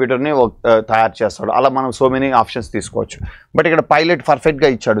 సో కంప్యూటర్ని తయారు చేస్తాడు. అలా మనం సో మెనీ ఆప్షన్స్ తీసుకోవచ్చు. బట్ ఇక్కడ పైలట్ పర్ఫెక్ట్గా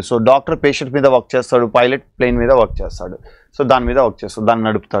ఇచ్చాడు. సో డాక్టర్ పేషెంట్ మీద వర్క్ చేస్తాడు, పైలట్ ప్లేన్ మీద వర్క్ చేస్తాడు. సో దాని మీద వర్క్ చేస్తాడు, దాన్ని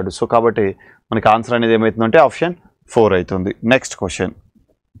నడుపుతాడు. సో కాబట్టి మనకి ఆన్సర్ అనేది ఏమవుతుందంటే ఆప్షన్ 4 అవుతుంది. Next question.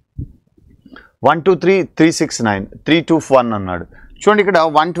 1 2 3 3 6 9 3 2 1 అన్నాడు. చూడండి ఇక్కడ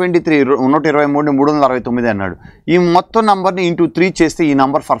 123 123 369 అన్నాడు. ఈ మొత్తం నెంబర్ని ఇంటూ 3 చేస్తే ఈ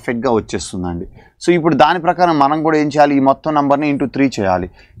నెంబర్ పర్ఫెక్ట్గా వచ్చేస్తుందండి. సో ఇప్పుడు దాని ప్రకారం మనం కూడా ఏం చేయాలి, ఈ మొత్తం నెంబర్ని ఇంటూ 3 చేయాలి.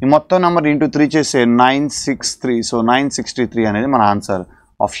 ఈ మొత్తం నెంబర్ని ఇంటూ 3 చేస్తే 963. సో 963 అనేది మన ఆన్సర్.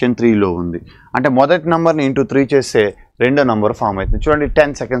 ఆప్షన్ 3లో ఉంది. అంటే మొదటి నెంబర్ని ఇంటూ 3 చేస్తే రెండో నెంబర్ ఫామ్ అవుతుంది. చూడండి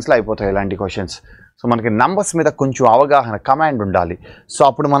 10 సెకండ్స్లో అయిపోతాయి ఇలాంటి క్వశ్చన్స్. సో మనకి నెంబర్స్ మీద కొంచెం అవగాహన, కమాండ్ ఉండాలి. సో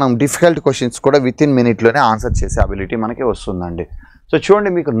అప్పుడు మనం డిఫికల్ట్ క్వశ్చన్స్ కూడా వితిన్ మినిట్లోనే ఆన్సర్ చేసే అబిలిటీ మనకి వస్తుందండి. సో చూడండి,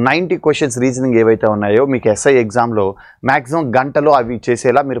 మీకు 90 క్వశ్చన్స్ రీజనింగ్ ఏవైతే ఉన్నాయో మీకు ఎస్ఐ ఎగ్జామ్లో మ్యాక్సిమం గంటలో అవి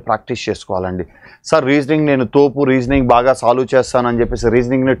చేసేలా మీరు ప్రాక్టీస్ చేసుకోవాలండి. సార్ రీజనింగ్ నేను తోపు, రీజనింగ్ బాగా సాల్వ్ చేస్తానని చెప్పేసి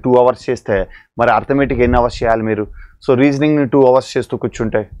రీజనింగ్ని 2 అవర్స్ చేస్తే మరి అర్థమెటిక్ ఎన్ని అవర్స్ చేయాలి మీరు? సో రీజనింగ్ని 2 అవర్స్ చేస్తూ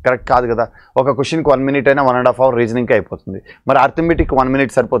కూర్చుంటే కరెక్ట్ కాదు కదా. ఒక క్వశ్చన్కి 1 మినిట్ అయినా 1.5 అవర్ రీజనింగ్కి అయిపోతుంది. మరి అర్థమెటిక్ 1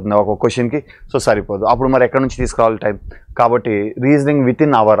 మినిట్ సరిపోతుంది ఒక క్వశ్చన్కి? సో సరిపోదు. అప్పుడు మరి ఎక్కడి నుంచి తీసుకోవాలి టైం? కాబట్టి రీజనింగ్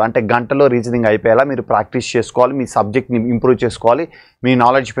వితిన్ అవర్ అంటే గంటలో రీజనింగ్ అయిపోయేలా మీరు ప్రాక్టీస్ చేసుకోవాలి. మీ సబ్జెక్ట్ని ఇంప్రూవ్ చేసుకోవాలి, మీ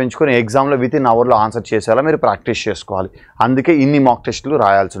నాలెడ్జ్ పెంచుకొని ఎగ్జామ్లో వితిన్ అవర్లో ఆన్సర్ చేసేలా మీరు ప్రాక్టీస్ చేసుకోవాలి. అందుకే ఇన్ని మాక్ టెస్టులు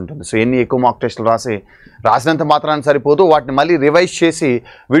రాయాల్సి ఉంటుంది. సో ఎన్ని ఎక్కువ మాక్ టెస్టులు రాసినంత మాత్రాన్ని సరిపోదు, వాటిని మళ్ళీ రివైజ్ చేసి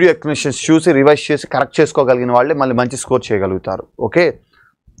వీడియో ఎక్స్ప్లెనేషన్స్ చూసి రివైజ్ చేసి కరెక్ట్ చేసుకోగలిగిన వాళ్ళే మళ్ళీ మంచి స్కోర్ చేయగలుగుతారు. Okay,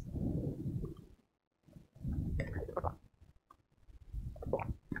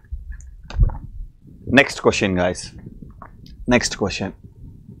 next question guys. Next question.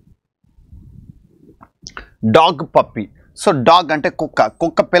 Dog, puppy. So dog అంటే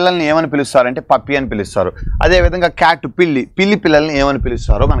కుక్క పిల్లల్ని ఏమని పిలుస్తారంటే పప్పీ అని పిలుస్తారు. అదేవిధంగా క్యాట్, పిల్లి పిల్లల్ని ఏమని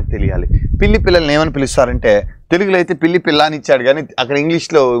పిలుస్తారో మనకు తెలియాలి. పిల్లి పిల్లల్ని ఏమని పిలుస్తారంటే తెలుగులో అయితే పిల్లి పిల్ల అని ఇచ్చాడు, కానీ అక్కడ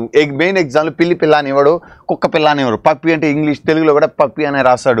ఇంగ్లీష్లో మెయిన్ ఎగ్జామ్లో పిల్లి పిల్ల అని ఇవ్వడు, కుక్క పిల్ల అని ఇవ్వడు. పప్పీ అంటే ఇంగ్లీష్, తెలుగులో కూడా పప్పీ అనే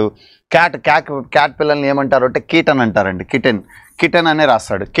రాస్తాడు. క్యాట్ పిల్లల్ని ఏమంటారు అంటే కిటన్ అంటారండి. కిటన్ అనే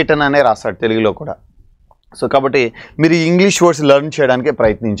రాస్తాడు తెలుగులో కూడా. సో కాబట్టి మీరు ఇంగ్లీష్ వర్డ్స్ లెర్న్ చేయడానికి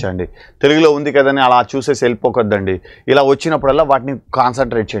ప్రయత్నించండి. తెలుగులో ఉంది కదని అలా చూసేసి వెళ్ళిపోకొద్దండి. ఇలా వచ్చినప్పుడల్లా వాటిని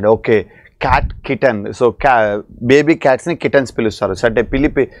కాన్సన్ట్రేట్ చేయండి. Okay, cat, kitten. So baby క్యాట్స్ని kittens పిలుస్తారు. సో అంటే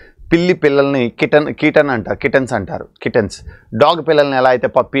పిల్లి పిల్లల్ని కిటన్స్ అంటారు. డాగ్ పిల్లల్ని ఎలా అయితే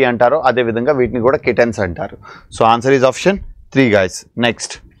పప్పీ అంటారో అదేవిధంగా వీటిని కూడా కిటన్స్ అంటారు. So answer is option 3 guys.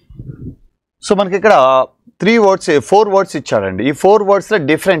 Next. So మనకి ఇక్కడ 3 వర్డ్స్ 4 వర్డ్స్ ఇచ్చాడండి. ఈ 4 వర్డ్స్లో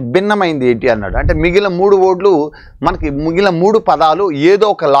డిఫరెంట్ భిన్నమైంది ఏంటి అన్నాడు. అంటే మిగిలిన 3 వర్డ్లు మనకి మిగిలిన 3 పదాలు ఏదో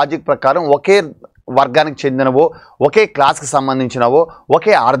ఒక లాజిక్ ప్రకారం ఒకే వర్గానికి చెందినవో, ఒకే క్లాస్కి సంబంధించినవో,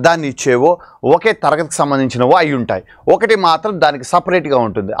 ఒకే అర్థాన్ని ఇచ్చేవో, ఒకే తరగతికి సంబంధించినవో అయి ఉంటాయి. ఒకటి మాత్రం దానికి సపరేట్గా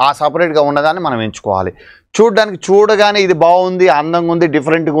ఉంటుంది. ఆ సపరేట్గా ఉన్నదాన్ని మనం ఎంచుకోవాలి. చూడగానే ఇది బాగుంది, అందంగా ఉంది,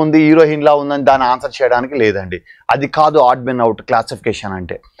 డిఫరెంట్గా ఉంది, హీరోయిన్లా ఉందని దాన్ని ఆన్సర్ చేయడానికి లేదండి. అది కాదు ఆడ్ మెన్ అవుట్ క్లాసిఫికేషన్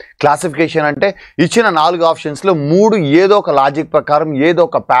అంటే. క్లాసిఫికేషన్ అంటే ఇచ్చిన 4 ఆప్షన్స్లో 3 ఏదో ఒక లాజిక్ ప్రకారం, ఏదో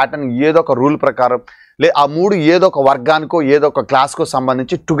ఒక ప్యాటర్న్, ఏదో ఒక రూల్ ప్రకారం, ఆ 3 ఏదో ఒక వర్గానికో ఏదో ఒక క్లాస్కో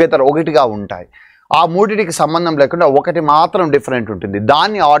సంబంధించి టుగెదర్ ఒకటిగా ఉంటాయి. ఆ 3టికి సంబంధం లేకుండా ఒకటి మాత్రం డిఫరెంట్ ఉంటుంది.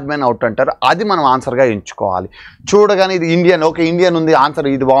 దాన్ని ఆడ్ మెన్ అవుట్ అంటారు. అది మనం ఆన్సర్గా ఎంచుకోవాలి. చూడగానే ఇది ఇండియన్, ఓకే ఇండియన్ ఉంది, ఆన్సర్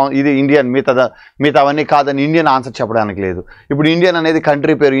ఇది ఇది ఇండియన్, మిగతావన్నీ కాదని ఇండియన్ ఆన్సర్ చెప్పడానికి లేదు. ఇప్పుడు ఇండియన్ అనేది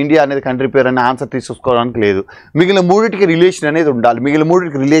కంట్రీ పేరు, ఇండియా అనేది కంట్రీ పేరు అని ఆన్సర్ తీసుకోవడానికి లేదు. మిగిలిన 3టికి రిలేషన్ అనేది ఉండాలి. మిగిలిన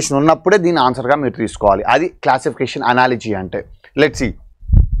 3టికి రిలేషన్ ఉన్నప్పుడే దీన్ని ఆన్సర్గా మీరు తీసుకోవాలి. అది క్లాసిఫికేషన్ అనాలజీ అంటే. Let's see.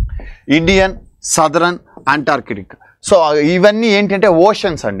 Indian, southern, Antarctic. So ఇవన్నీ ఏంటంటే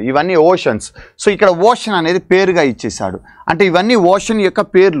ఓషన్స్ అండి. ఇవన్నీ ఓషన్స్. సో ఇక్కడ ఓషన్ అనేది పేరుగా ఇచ్చేసాడు. అంటే ఇవన్నీ ఓషన్ యొక్క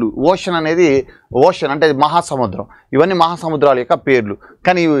పేర్లు. ఓషన్ అనేది ఓషన్ అంటే మహాసముద్రం. ఇవన్నీ మహాసముద్రాల యొక్క పేర్లు.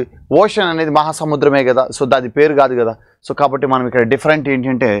 కానీ ఓషన్ అనేది మహాసముద్రమే కదా. సో అది పేరు కాదు కదా. సో కాబట్టి మనం ఇక్కడ డిఫరెంట్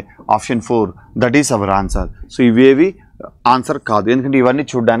ఏంటంటే option 4 that is our answer. So ఇవేవి ఆన్సర్ కాదు. ఎందుకంటే ఇవన్నీ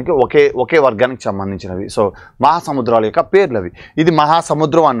చూడడానికి ఒకే వర్గానికి సంబంధించినవి. సో మహాసముద్రాల యొక్క పేర్లు అవి. ఇది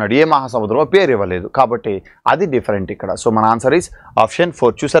మహాసముద్రం అన్నాడు. ఏ మహాసముద్రమో పేరు ఇవ్వలేదు కాబట్టి అది డిఫరెంట్ ఇక్కడ. సో మన ఆన్సర్ ఈస్ ఆప్షన్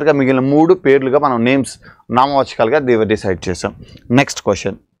 4. చూసారుగా మిగిలిన 3 పేర్లుగా మనం నేమ్స్ నామవాచకాలుగా డిసైడ్ చేసాం. Next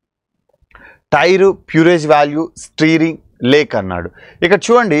question. Tyre, ప్యూరేజ్ value, steering, lake అన్నాడు. ఇక్కడ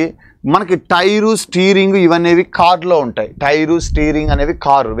చూడండి మనకి టైరు, స్టీరింగ్ ఇవన్నీ కార్లో ఉంటాయి. టైరు, స్టీరింగ్ అనేవి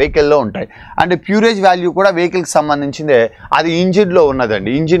కారు వెహికల్లో ఉంటాయి. అండ్ ప్యూరేజ్ వాల్యూ కూడా వెహికల్కి సంబంధించిందే. అది ఇంజిన్లో ఉన్నదండి.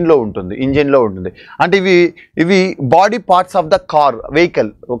 ఇంజిన్లో ఉంటుంది. అంటే ఇవి body parts of the car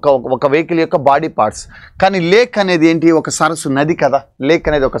vehicle, ఒక వెహికల్ యొక్క బాడీ పార్ట్స్. కానీ లేక్ అనేది ఏంటి? ఒక సరస్సు నది కదా. లేక్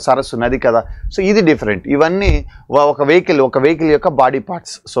అనేది ఒక సరస్సు నది కదా. సో ఇది డిఫరెంట్. ఇవన్నీ ఒక వెహికల్ యొక్క బాడీ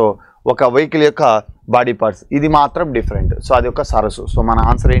పార్ట్స్. సో ఒక వెహికల్ యొక్క బాడీ పార్ట్స్. ఇది మాత్రం డిఫరెంట్. సో అది ఒక సరస్సు. సో మన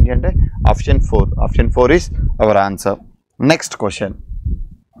ఆన్సర్ ఏంటి అంటే option 4. Option 4 is our answer. Next question.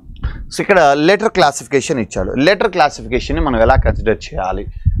 So ఇక్కడ లెటర్ క్లాసిఫికేషన్ ఇచ్చాడు. లెటర్ క్లాసిఫికేషన్ని మనం ఎలా కన్సిడర్ చేయాలి?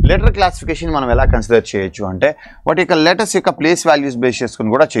 లెటర్ క్లాసిఫికేషన్ మనం ఎలా కన్సిడర్ చేయొచ్చు అంటే వాటి యొక్క లెటర్స్ యొక్క ప్లేస్ వాల్యూస్ బేస్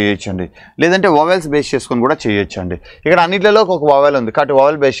చేసుకుని కూడా చేయొచ్చండి. లేదంటే వవెల్స్ బేస్ చేసుకొని కూడా చేయొచ్చండి. ఇక్కడ అన్నింటిలో ఒక వవెల్ ఉంది కాబట్టి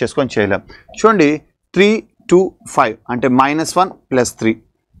వవెల్ బేస్ చేసుకొని చేయలేం. చూడండి 3, 2, 5 అంటే -1 + 3.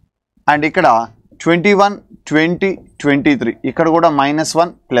 అండ్ ఇక్కడ 21, 20, 23 ఇక్కడ కూడా -1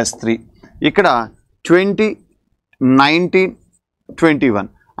 + 3. ఇక్కడ 20, 19, 21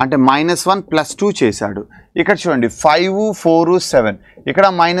 అంటే -1 + 2 చేశాడు. ఇక్కడ చూడండి 5, 4, 7 ఇక్కడ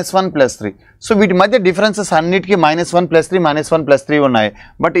 -1 + 3. సో వీటి మధ్య డిఫరెన్సెస్ అన్నిటికీ -1 + 3 -1 + 3 ఉన్నాయి.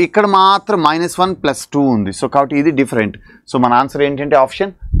 బట్ ఇక్కడ మాత్రం -1 + 2 ఉంది. సో కాబట్టి ఇది డిఫరెంట్. సో మన ఆన్సర్ ఏంటంటే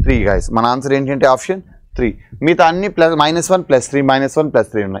ఆప్షన్ 3 గైస్. మన ఆన్సర్ ఏంటంటే ఆప్షన్ 3. మిగతా అన్ని -1 + 3 -1 +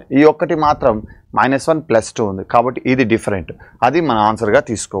 3 ఉన్నాయి. ఈ ఒక్కటి మాత్రం -1 + 2 ఉంది కాబట్టి ఇది డిఫరెంట్. అది మన ఆన్సర్గా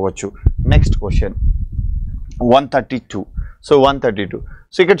తీసుకోవచ్చు. Next question 132. సో 132.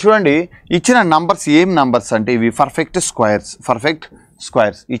 సో ఇక్కడ చూడండి ఇచ్చిన నంబర్స్ ఏం నంబర్స్ అంటే ఇవి పర్ఫెక్ట్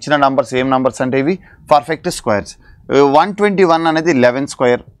స్క్వేర్స్. ఇచ్చిన నంబర్స్ ఏం నంబర్స్ అంటే ఇవి పర్ఫెక్ట్ స్క్వేర్స్. 121 అనేది 11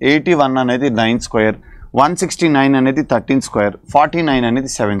 స్క్వేర్, 81 అనేది 9 స్క్వేర్, 169 అనేది 13 స్క్వేర్, 49 అనేది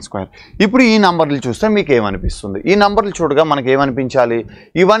 7 స్క్వేర్. ఇప్పుడు ఈ నంబర్లు చూస్తే మీకు ఏమనిపిస్తుంది? ఈ నంబర్లు చూడగా మనకి ఏమనిపించాలి?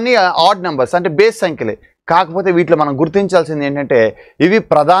 ఇవన్నీ ఆడ్ నెంబర్స్ అంటే బేస్ సంఖ్యలే. కాకపోతే వీటిలో మనం గుర్తించాల్సింది ఏంటంటే ఇవి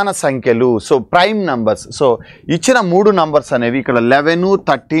ప్రధాన సంఖ్యలు. So prime numbers. సో ఇచ్చిన 3 నంబర్స్ అనేవి ఇక్కడ 11,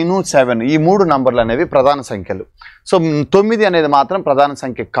 13, 7 ఈ 3 నంబర్లు అనేవి ప్రధాన సంఖ్యలు. సో 9 అనేది మాత్రం ప్రధాన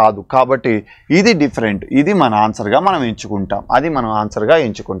సంఖ్య కాదు. కాబట్టి ఇది డిఫరెంట్. ఇది మన ఆన్సర్గా మనం ఎంచుకుంటాం. అది మనం ఆన్సర్గా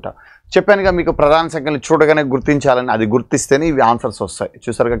ఎంచుకుంటాం. చెప్పానుగా మీకు ప్రధాన సంఖ్యలు చూడగానే గుర్తించాలని. అది గుర్తిస్తేనే ఇవి ఆన్సర్స్ వస్తాయి.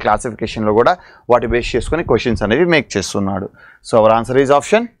 చూసారుగా క్లాసిఫికేషన్లో కూడా వాటి బేస్ చేసుకొని క్వశ్చన్స్ అనేవి మేక్ చేస్తున్నాడు. So our answer is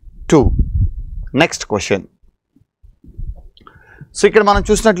option 2. Next question. So ఇక్కడ మనం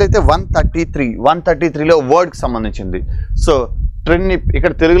చూసినట్లయితే 133లో వర్డ్కి సంబంధించింది. సో ట్రిన్నిప్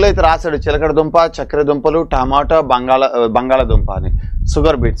ఇక్కడ తెలుగులో అయితే రాశాడు చిలకడ దుంప, చక్కెర దుంపలు, టమాటా, బంగాళదుంప అని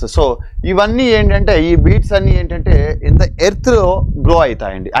షుగర్ బీట్స్. సో ఇవన్నీ ఏంటంటే ఈ బీట్స్ అన్నీ ఏంటంటే ఇంత ఎర్త్లో గ్రో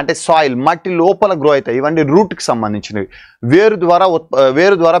అవుతాయండి. అంటే సాయిల్ మట్టి లోపల గ్రో అవుతాయి. ఇవన్నీ రూట్కి సంబంధించినవి. వేరు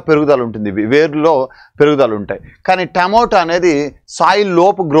ద్వారా పెరుగుదల ఉంటుంది. వేరులో పెరుగుదల ఉంటాయి. కానీ టమాటో అనేది సాయిల్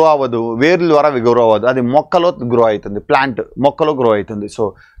లోపు గ్రో అవ్వదు, వేర్ల ద్వారా గ్రో అవ్వదు. అది మొక్కలో గ్రో అవుతుంది. ప్లాంట్ మొక్కలో గ్రో అవుతుంది. సో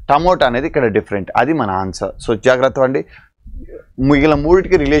టమాటో అనేది ఇక్కడ డిఫరెంట్. అది మన ఆన్సర్. సో జాగ్రత్త అండి. మిగిలిన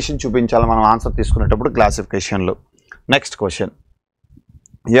 3టికి రిలేషన్ చూపించాలి మనం ఆన్సర్ తీసుకునేటప్పుడు క్లాసిఫికేషన్లో. Next question.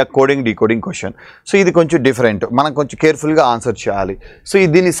 Coding decoding question. So ఇది కొంచెం డిఫరెంట్, మనం కొంచెం కేర్ఫుల్గా ఆన్సర్ చేయాలి. సో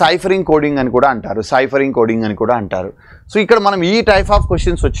దీన్ని సైఫరింగ్ కోడింగ్ అని కూడా అంటారు, సైఫరింగ్ కోడింగ్ అని కూడా అంటారు. సో ఇక్కడ మనం ఈ టైప్ ఆఫ్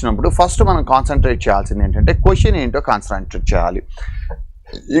క్వశ్చన్స్ వచ్చినప్పుడు ఫస్ట్ మనం కాన్సన్ట్రేట్ చేయాల్సింది ఏంటంటే క్వశ్చన్ ఏంటో కాన్సన్ట్రేట్ చేయాలి.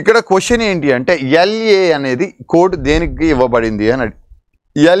 ఇక్కడ క్వశ్చన్ ఏంటి అంటే ఎల్ఏ అనేది కోడ్ దేనికి ఇవ్వబడింది అని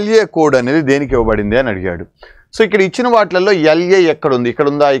ఎల్ఏ కోడ్ అనేది దేనికి ఇవ్వబడింది అని అడిగాడు. సో ఇక్కడ ఇచ్చిన వాటిలలో ఎల్ఏ ఎక్కడుంది,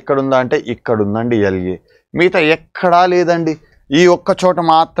 ఇక్కడుందా అంటే ఇక్కడ ఉందండి ఎల్ఏ. మిగతా ఎక్కడా లేదండి, ఈ ఒక్క చోట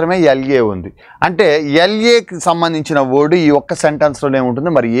మాత్రమే ఎల్ఏ ఉంది. అంటే ఎల్ఏకి సంబంధించిన వర్డ్ ఈ ఒక్క సెంటెన్స్లోనే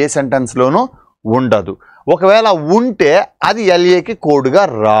ఉంటుంది, మరి ఏ సెంటెన్స్లోనూ ఉండదు. ఒకవేళ ఉంటే అది ఎల్ఏకి కోడ్గా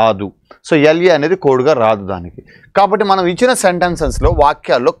రాదు. సో ఎల్ఏ అనేది కోడ్గా రాదు దానికి. కాబట్టి మనం ఇచ్చిన సెంటెన్సెస్లో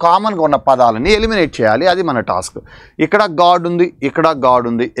వాక్యాల్లో కామన్గా ఉన్న పదాలని ఎలిమినేట్ చేయాలి, అది మన టాస్క్. ఇక్కడ గాడ్ ఉంది, ఇక్కడ గాడ్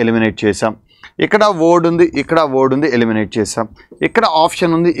ఉంది, ఎలిమినేట్ చేసాం. ఇక్కడ వర్డ్ ఉంది, ఇక్కడ వర్డ్ ఉంది, ఎలిమినేట్ చేసాం. ఇక్కడ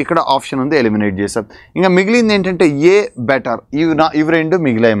ఆప్షన్ ఉంది, ఇక్కడ ఆప్షన్ ఉంది, ఎలిమినేట్ చేసాం. ఇంకా మిగిలింది ఏంటంటే ఏ బెటర్. ఇవి రెండు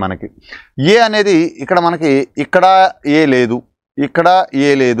మిగిలాయి మనకి. ఏ అనేది ఇక్కడ మనకి ఇక్కడ ఏ లేదు, ఇక్కడ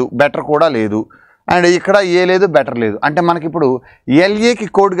ఏ లేదు, బెటర్ కూడా లేదు, అండ్ ఇక్కడ ఏ లేదు, బెటర్ లేదు. అంటే మనకి ఇప్పుడు ఎల్ఏకి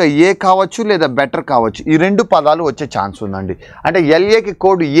కోడ్గా ఏ కావచ్చు లేదా బెటర్ కావచ్చు, ఈ రెండు పదాలు వచ్చే ఛాన్స్ ఉందండి. అంటే ఎల్ఏకి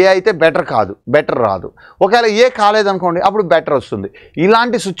కోడ్ ఏ అయితే బెటర్ కాదు, బెటర్ రాదు. ఒకవేళ ఏ కాలేదనుకోండి అప్పుడు బెటర్ వస్తుంది.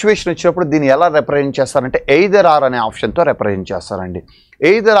 ఇలాంటి సిచ్యువేషన్ వచ్చినప్పుడు దీన్ని ఎలా రిప్రజెంట్ చేస్తారంటే ఎయిదర్ ఆర్ అనే ఆప్షన్తో రిప్రజెంట్ చేస్తారండి.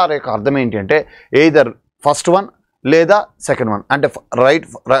 ఎయిదర్ ఆర్ యొక్క అర్థం ఏంటి అంటే ఎయిదర్ ఫస్ట్ వన్ లేదా సెకండ్ వన్. అంటే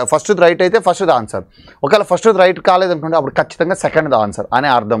ఫస్ట్ రైట్ అయితే ఫస్ట్ ఆన్సర్, ఒకవేళ ఫస్ట్ రైట్ కాలేదనుకోండి అప్పుడు ఖచ్చితంగా సెకండ్ ఆన్సర్ అనే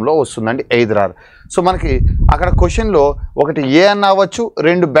అర్థంలో వస్తుందండి ఎయిదర్ ఆర్. సో మనకి అక్కడ క్వశ్చన్లో ఒకటి ఏ అన్న అవ్వచ్చు,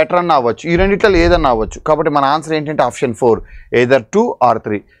 రెండు బెటర్ అన్న అవ్వచ్చు, ఈ రెండిట్లో ఏదన్నా అవ్వచ్చు. కాబట్టి మన ఆన్సర్ ఏంటంటే ఆప్షన్ 4 ఎయిదర్ 2 or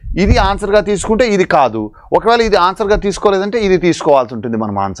 3. ఇది ఆన్సర్గా తీసుకుంటే ఇది కాదు, ఒకవేళ ఇది ఆన్సర్గా తీసుకోలేదంటే ఇది తీసుకోవాల్సి ఉంటుంది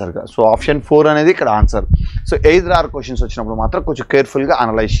మనం ఆన్సర్గా. సో ఆప్షన్ 4 అనేది ఇక్కడ answer. So either or questions వచ్చినప్పుడు మాత్రం కొంచెం కేర్ఫుల్గా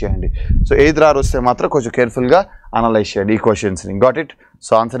అనలైజ్ చేయండి. సో ఎయిదర్ ఆర్ వస్తే మాత్రం కొంచెం కేర్ఫుల్గా అనలైజ్ చేయండి ఈ క్వశ్చన్స్ని. Got it?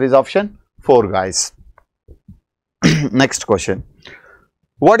 So answer is option 4 guys. Next question,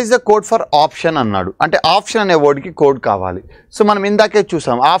 what is the code for option అన్నాడు. అంటే ఆప్షన్ అనే వర్డ్కి కోడ్ కావాలి. సో మనం ఇందాకే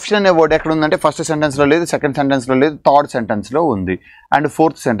చూసాం ఆప్షన్ అనే వర్డ్ ఎక్కడ ఉందంటే ఫస్ట్ సెంటెన్స్లో లేదు, సెకండ్ సెంటెన్స్లో లేదు, థర్డ్ సెంటెన్స్లో ఉంది, అండ్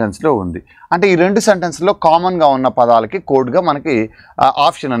ఫోర్త్ సెంటెన్స్లో ఉంది. అంటే ఈ రెండు సెంటెన్స్లో కామన్గా ఉన్న పదాలకి కోడ్గా మనకి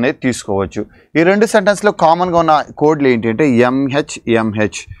ఆప్షన్ అనేది తీసుకోవచ్చు. ఈ రెండు సెంటెన్స్లో కామన్గా ఉన్న కోడ్లు ఏంటి అంటే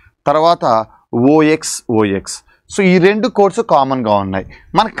ఎంహెచ్, తర్వాత ఓఎక్స్. సో ఈ రెండు కోడ్స్ కామన్గా ఉన్నాయి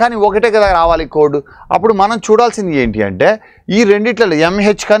మనకు, కానీ ఒకటే కదా రావాలి కోడ్. అప్పుడు మనం చూడాల్సింది ఏంటి అంటే ఈ రెండిట్లలో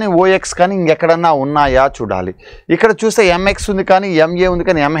ఎంహెచ్ కానీ ఓఎక్స్ కానీ ఇంకెక్కడన్నా ఉన్నాయా చూడాలి. ఇక్కడ చూస్తే ఎంఎక్స్ ఉంది కానీ ఎంఏ ఉంది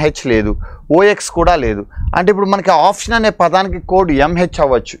కానీ ఎంహెచ్ లేదు, ఓఎక్స్ కూడా లేదు. అంటే ఇప్పుడు మనకి ఆప్షన్ అనే పదానికి కోడ్ ఎంహెచ్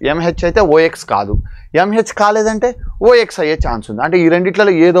అవ్వచ్చు, ఎంహెచ్ అయితే ఓఎక్స్ కాదు, ఎంహెచ్ కాలేదంటే ఓఎక్స్ అయ్యే ఛాన్స్ ఉంది. అంటే ఈ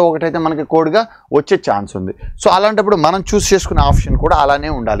రెండిట్లలో ఏదో ఒకటైతే మనకి కోడ్గా వచ్చే ఛాన్స్ ఉంది. సో అలాంటప్పుడు మనం చూస్ చేసుకునే ఆప్షన్ కూడా అలానే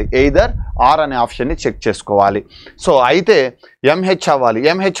ఉండాలి, ఎయిదర్ ఆర్ అనే ఆప్షన్ని చెక్ చేసుకోవాలి. సో అయితే ఎంహెచ్ అవ్వాలి,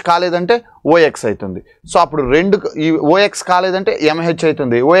 ఎంహెచ్ కాలేదంటే ఓఎక్స్ అవుతుంది. సో అప్పుడు రెండు ఈ ఓఎక్స్ కాలేదంటే ఎంహెచ్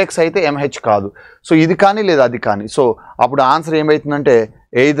అవుతుంది, ఓఎక్స్ అయితే ఎంహెచ్ కాదు. సో ఇది కానీ లేదా అది కానీ. సో అప్పుడు ఆన్సర్ ఏమవుతుందంటే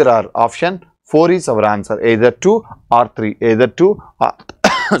either are, option 4 is our answer. Either 2 or 3, either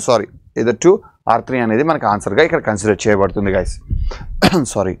 2 or 3 అనేది మనకు ఆన్సర్గా ఇక్కడ కన్సిడర్ చేయబడుతుంది గైస్.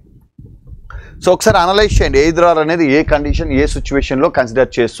 సారీ. సో ఒకసారి అనలైజ్ చేయండి ఎయిదర్ ఆర్ అనేది ఏ కండిషన్ ఏ సిచ్యువేషన్లో కన్సిడర్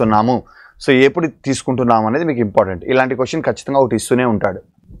చేస్తున్నాము, సో ఎప్పుడు తీసుకుంటున్నాము అనేది మీకు ఇంపార్టెంట్. ఇలాంటి క్వశ్చన్ ఖచ్చితంగా ఒకటి ఇస్తూనే ఉంటాడు.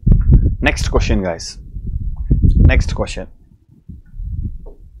 Next question guys, next question,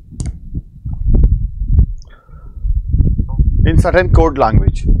 in certain code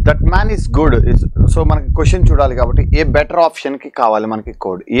language that man is good is. So మనకి క్వశ్చన్ చూడాలి కాబట్టి ఏ బెటర్ ఆప్షన్కి కావాలి మనకి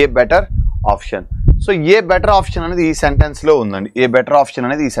కోడ్, ఏ బెటర్ ఆప్షన్. సో ఏ బెటర్ ఆప్షన్ అనేది ఈ సెంటెన్స్లో ఉందండి, ఏ బెటర్ ఆప్షన్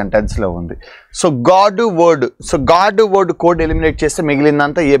అనేది ఈ సెంటెన్స్లో ఉంది. So God word code eliminate చేస్తే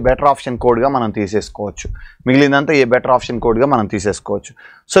మిగిలిందంతా ఏ బెటర్ ఆప్షన్ కోడ్గా మనం తీసేసుకోవచ్చు,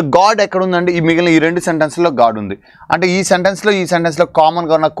 సో గాడ్ ఎక్కడ ఉందండి, ఈ మిగిలిన ఈ రెండు సెంటెన్స్లో గాడ్ ఉంది. అంటే ఈ సెంటెన్స్లో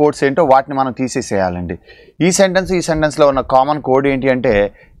కామన్గా ఉన్న కోడ్స్ ఏంటో వాటిని మనం తీసేసేయాలండి. ఈ సెంటెన్స్లో ఉన్న కామన్ కోడ్ ఏంటి అంటే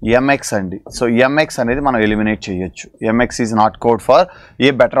ఎంఎక్స్ అండి. సో ఎంఎక్స్ అనేది మనం ఎలిమినేట్ చేయొచ్చు, MX is not code for a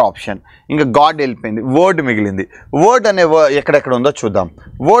better option. ఇంకా గాడ్ వెళ్ళిపోయింది, వర్డ్ మిగిలింది. వర్డ్ అనే ఎక్కడెక్కడ ఉందో చూద్దాం.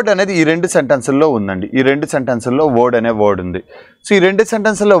 వర్డ్ అనేది ఈ రెండు సెంటెన్సుల్లో ఉందండి, ఈ రెండు సెంటెన్సుల్లో వర్డ్ అనే వర్డ్ ఉంది. సో ఈ రెండు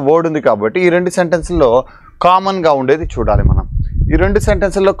సెంటెన్సుల్లో వర్డ్ ఉంది కాబట్టి ఈ రెండు సెంటెన్సుల్లో కామన్గా ఉండేది చూడాలి మనం. ఈ రెండు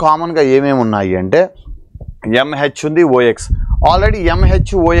సెంటెన్సుల్లో కామన్గా ఏమేమి ఉన్నాయి అంటే ఎంహెచ్ ఉంది, ఓఎక్స్. ఆల్రెడీ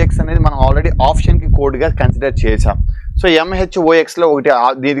ఎంహెచ్ ఓఎక్స్ అనేది మనం ఆల్రెడీ ఆప్షన్కి కోడ్గా కన్సిడర్ చేసాం. సో ఎంహెచ్ ఓఎక్స్లో ఒకటి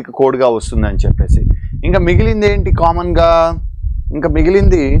దీనికి కోడ్గా వస్తుంది అని చెప్పేసి. ఇంకా మిగిలింది ఏంటి కామన్గా, ఇంకా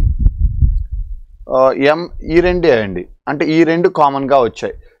మిగిలింది ఈ రెండే అండి. అంటే ఈ రెండు కామన్గా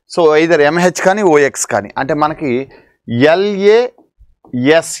వచ్చాయి. సో ఐదర్ ఎంహెచ్ కానీ ఓఎక్స్ కానీ. అంటే మనకి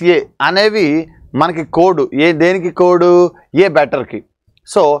ఎల్ఏఎస్ఏ అనేవి మనకి కోడ్ దేనికి కోడు, ఏ బెటర్కి.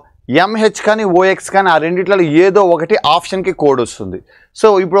 సో ఎంహెచ్ కానీ ఓఎక్స్ కానీ ఆ రెండిట్లలో ఏదో ఒకటి ఆప్షన్కి కోడ్ వస్తుంది. సో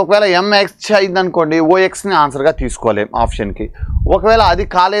ఇప్పుడు ఒకవేళ ఎంహెచ్ అయిందనుకోండి ఓఎక్స్ని ఆన్సర్గా తీసుకోలేం ఆప్షన్కి. ఒకవేళ అది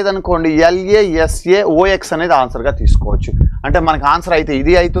కాలేదనుకోండి ఎల్ఏఎస్ఏ ఓఎక్స్ అనేది ఆన్సర్గా తీసుకోవచ్చు. అంటే మనకు ఆన్సర్ అయితే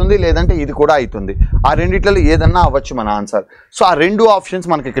ఇది అవుతుంది, లేదంటే ఇది కూడా అవుతుంది. ఆ రెండిట్లలో ఏదన్నా అవ్వచ్చు మన ఆన్సర్. సో ఆ రెండు ఆప్షన్స్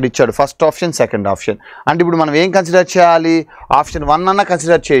మనకి ఇక్కడ ఇచ్చాడు, ఫస్ట్ ఆప్షన్ సెకండ్ ఆప్షన్. అంటే ఇప్పుడు మనం ఏం కన్సిడర్ చేయాలి, ఆప్షన్ 1 అన్నా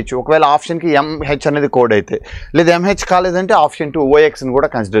కన్సిడర్ చేయొచ్చు ఒకవేళ ఆప్షన్కి ఎంహెచ్ అనేది కోడ్ అయితే, లేదా ఎంహెచ్ కాలేదంటే ఆప్షన్ 2 ఓఎక్స్ని కూడా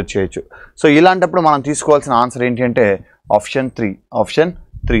కన్సిడర్ చేయొచ్చు. సో ఇలాంటప్పుడు మనం తీసుకోవాల్సిన ఆన్సర్ ఏంటి అంటే ఆప్షన్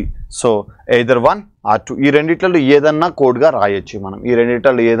 3. సో ఎయిదర్ 1 or 2 ఈ రెండిట్లలో ఏదన్నా కోడ్గా రాయొచ్చు మనం, ఈ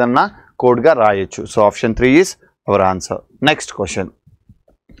రెండిట్లలో ఏదన్నా కోడ్గా రాయొచ్చు. So option 3 is our answer. Next question,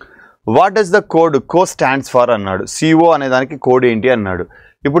 what does the code co stands for అన్నాడు. సిఓ అనే దానికి కోడ్ ఏంటి అన్నాడు.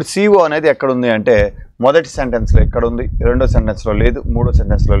 ఇప్పుడు సిఓ అనేది ఎక్కడుంది అంటే మొదటి సెంటెన్స్లో ఎక్కడుంది, రెండో సెంటెన్స్లో లేదు, మూడో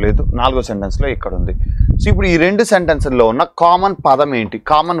సెంటెన్స్లో లేదు, నాలుగో సెంటెన్స్లో ఎక్కడుంది. సో ఇప్పుడు ఈ రెండు సెంటెన్స్లో ఉన్న కామన్ పదం ఏంటి,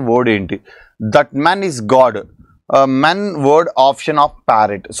 కామన్ వర్డ్ ఏంటి? That man is God, men word option of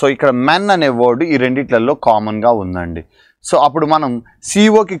parrot. So ఇక్కడ మెన్ అనే వర్డ్ ఈ రెండిట్లలో కామన్గా ఉందండి. సో అప్పుడు మనం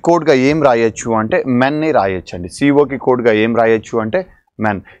సిఓకి కోడ్గా ఏం రాయొచ్చు అంటే మెన్ని రాయొచ్చు అండి. సిఓకి కోడ్గా ఏం రాయొచ్చు అంటే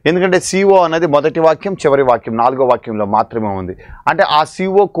మెన్. ఎందుకంటే సిఓ అనేది మొదటి వాక్యం చివరి వాక్యం నాలుగో వాక్యంలో మాత్రమే ఉంది. అంటే ఆ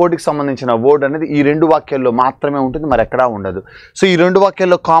సిఓ కోడ్కి సంబంధించిన వర్డ్ అనేది ఈ రెండు వాక్యాల్లో మాత్రమే ఉంటుంది, మరి ఎక్కడా ఉండదు. సో ఈ రెండు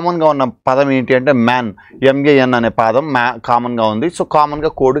వాక్యాల్లో కామన్గా ఉన్న పదం ఏంటి అంటే మ్యాన్, ఎంఏఎన్ అనే పదం కామన్గా ఉంది. సో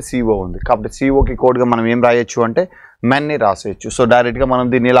కామన్గా కోడ్ సిఓ ఉంది. కాబట్టి సిఓకి కోడ్గా మనం ఏం రాయొచ్చు అంటే మెన్ని రాసేయచ్చు. సో డైరెక్ట్గా మనం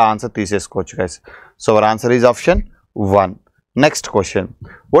దీన్ని ఇలా ఆన్సర్ తీసేసుకోవచ్చు guys. So our answer is option 1. Next question,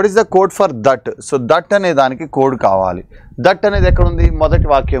 what is the code for that? So that అనే దానికి కోడ్ కావాలి. దట్ అనేది ఎక్కడ ఉంది, మొదటి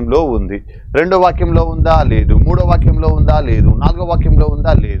వాక్యంలో ఉంది, రెండో వాక్యంలో ఉందా లేదు, మూడో వాక్యంలో ఉందా లేదు, నాలుగో వాక్యంలో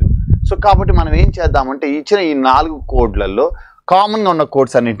ఉందా లేదు. సో కాబట్టి మనం ఏం చేద్దామంటే ఇచ్చిన ఈ 4 కోడ్లలో కామన్గా ఉన్న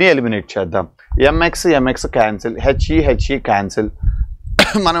కోడ్స్ అన్నింటినీ ఎలిమినేట్ చేద్దాం. MX cancel, హెచ్ఈ cancel.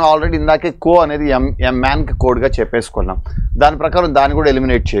 మనం ఆల్రెడీ ఇందాకే కో అనేది మ్యాన్కి కోడ్గా చెప్పేసుకున్నాం, దాని ప్రకారం దాన్ని కూడా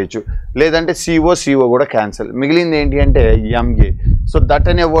ఎలిమినేట్ చేయొచ్చు. లేదంటే సిఓ కూడా క్యాన్సిల్. మిగిలింది ఏంటి అంటే ఎంఏ. సో దట్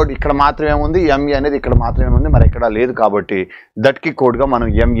అనే వర్డ్ ఇక్కడ మాత్రమే ఉంది, ఎంఏ అనేది ఇక్కడ మాత్రమే ఉంది, మరి ఎక్కడ లేదు. కాబట్టి దట్కి కోడ్గా మనం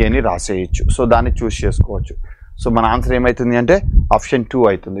ఎంఏని రాసేయచ్చు. సో దాన్ని చూస్ చేసుకోవచ్చు. సో మన ఆన్సర్ ఏమవుతుంది అంటే ఆప్షన్ 2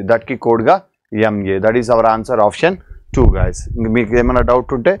 అవుతుంది. దట్కి కోడ్గా MA. That is our answer option 2 guys. మీకు ఏమైనా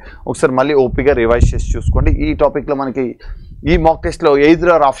డౌట్ ఉంటే ఒకసారి మళ్ళీ ఓపీగా రివైజ్ చేసి చూసుకోండి. ఈ టాపిక్లో మనకి ఈ మాక్ టెస్ట్లో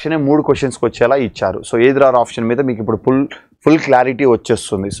ఎయిదర్ ఆర్ ఆప్షనే 3 క్వశ్చన్స్కి వచ్చేలా ఇచ్చారు. సో ఎయిదర్ ఆర్ ఆప్షన్ మీద మీకు ఇప్పుడు ఫుల్ క్లారిటీ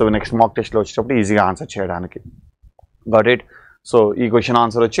వచ్చేస్తుంది. సో నెక్స్ట్ మాక్ టెస్ట్లో వచ్చేటప్పుడు ఈజీగా ఆన్సర్ చేయడానికి. Got it. సో ఈ క్వశ్చన్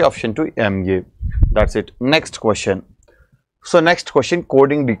ఆన్సర్ వచ్చి option 2 MA. That's it. Next question. So next question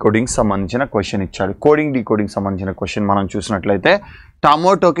coding decoding సంబంధించిన క్వశ్చన్ ఇచ్చాడు. కోడింగ్ డీకోడింగ్ సంబంధించిన క్వశ్చన్ మనం చూసినట్లయితే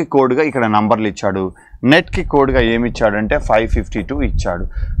టమాటోకి కోడ్గా ఇక్కడ నంబర్లు ఇచ్చాడు, నెట్కి కోడ్గా ఏమి ఇచ్చాడంటే 552 ఇచ్చాడు.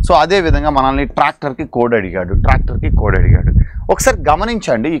 సో అదేవిధంగా మనల్ని ట్రాక్టర్కి కోడ్ అడిగాడు. ఒకసారి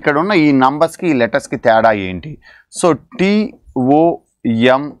గమనించండి ఇక్కడ ఉన్న ఈ నంబర్స్కి ఈ లెటర్స్కి తేడా ఏంటి. సో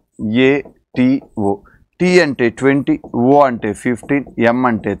TOMATO, T అంటే 20, O అంటే 15, M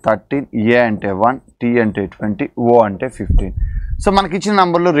అంటే 13, A అంటే 1, T అంటే 20, O అంటే 15. సో మనకి ఇచ్చిన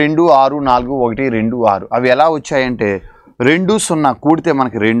నంబర్లు 2 6 4 1 2 6. అవి ఎలా వచ్చాయంటే 2 0 కూడితే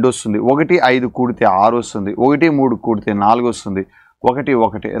మనకి 2 వస్తుంది, 1 5 కూడితే 6 వస్తుంది, 1 3 కూడితే 4 వస్తుంది, 1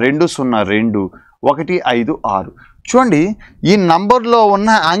 1 2 0 2 1 5 6. చూడండి ఈ నంబర్లో ఉన్న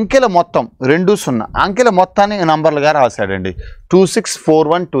అంకెల మొత్తం 2 0 అంకెల మొత్తాన్ని నంబర్లుగా రాశాడండి.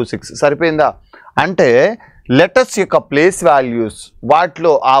 264126 సరిపోయిందా? అంటే లెటర్స్ యొక్క ప్లేస్ వాల్యూస్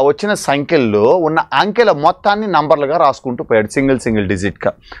వాటిలో ఆ వచ్చిన సంఖ్యల్లో ఉన్న అంకెల మొత్తాన్ని నంబర్లుగా రాసుకుంటూ పోయాడు సింగిల్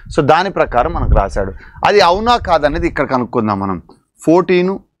డిజిట్గా. సో దాని ప్రకారం మనకు రాశాడు. అది అవునా కాదనేది ఇక్కడ కనుక్కుందాం మనం.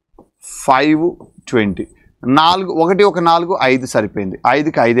 14 5 20 4 1 1 4 5 సరిపోయింది,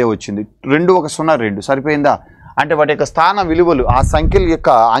 5కి 5 వచ్చింది, 2 1 0 2 సరిపోయిందా? అంటే వాటి యొక్క స్థాన విలువలు ఆ సంఖ్యల యొక్క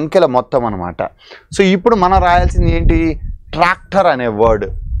అంకెల మొత్తం అనమాట. సో ఇప్పుడు మనం రాయాల్సింది ఏంటి, ట్రాక్టర్ అనే వర్డ్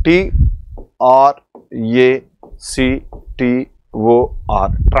TRACTOR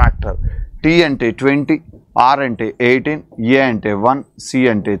ట్రాక్టర్. T అంటే 20, R అంటే 18, A అంటే 1, C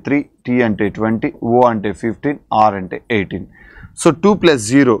అంటే 3, T అంటే 20, O అంటే 15, R అంటే 18. సో 2 +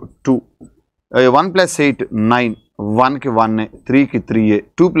 0 2, 1 + 8 9, 1కి 1, 3కి 3,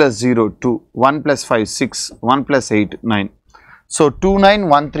 2 + 0 2, 1 + 5 6, 1 + 8 9. సో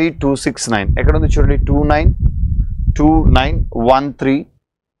 291326 ఎక్కడ ఉంది చూడండి.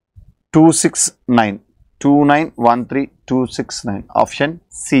 291326 option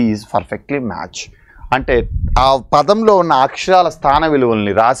C is perfectly match. అంటే ఆ పదంలో ఉన్న అక్షరాల స్థాన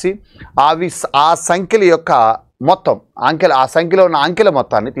విలువల్ని రాసి ఆ సంఖ్యల యొక్క మొత్తం ఆ సంఖ్యలో ఉన్న అంకెల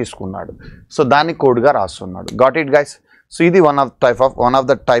మొత్తాన్ని తీసుకున్నాడు. సో దాన్ని కోడ్గా రాస్తున్నాడు. Got it guys. సో ఇది one of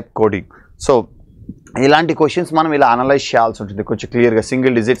the type coding. So ఇలాంటి క్వశ్చన్స్ మనం ఇలా అనలైజ్ చేయాల్సి ఉంటుంది. కొంచెం క్లియర్గా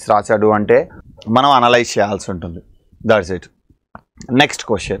సింగిల్ డిజిట్స్ రాశాడు అంటే మనం అనలైజ్ చేయాల్సి ఉంటుంది. That's it. Next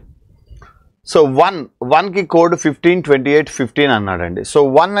question. So 1కి కోడ్ 15 28 15 అన్నాడండి. సో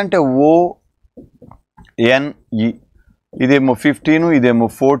 1 అంటే ONE, ఇదేమో 15, ఇదేమో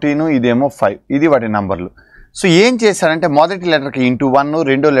 14, ఇదేమో 5, ఇది వాటి నంబర్లు. సో ఏం చేశాడంటే మొదటి లెటర్కి ఇంటూ 1,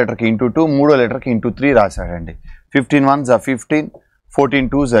 రెండో లెటర్కి ఇంటూ 2, మూడో లెటర్కి into 3 రాశాడండి. 15 1s 15, 14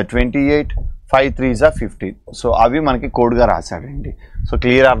 2s 28, 5 3s 15. So అవి మనకి కోడ్గా రాశాడండి. సో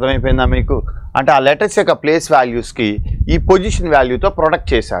క్లియర్ అర్థమైపోయిందా మీకు? అంటే ఆ లెటర్స్ యొక్క ప్లేస్ వాల్యూస్కి ఈ పొజిషన్ వాల్యూతో ప్రొడక్ట్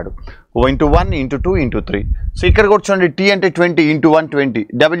చేశాడు. Into 1 into 2 into 3. సో ఇక్కడ కూడా చూడండి, T అంటే 20 ఇంటూ 1 20,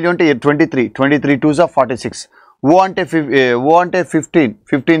 W అంటే 23 23 2s 46, O అంటే 15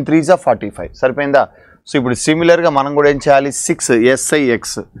 15 3s 45. సరిపోయిందా? సో ఇప్పుడు సిమిలర్గా మనం కూడా ఏం చేయాలి? 6 SIX.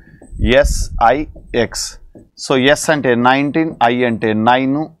 సో S అంటే 19, I అంటే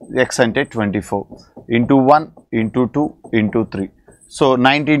 9, X అంటే 24, into 1 into 2 into 3. So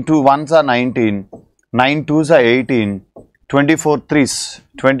 19 2 1s 19, 9 2s 18,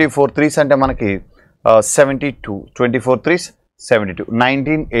 24 3s అంటే మనకి 72, 24 3s 72,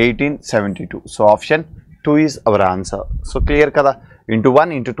 19 18 72. So option 2 is our answer. So clear కదా? ఇంటూ 1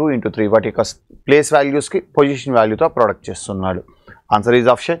 ఇంటూ 2 ఇంటూ 3 వాటి యొక్క ప్లేస్ వాల్యూస్కి పొజిషన్ వాల్యూతో ప్రొడక్ట్ చేస్తున్నాడు. Answer is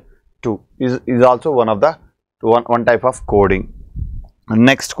option 2. Is also one type of coding.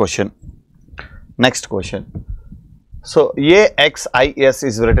 Next question. So AXIS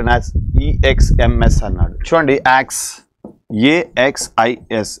is written as EXMS అన్నాడు. చూడండి,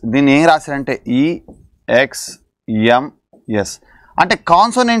 AXIS దీన్ని ఏం రాశారంటే EXMS. అంటే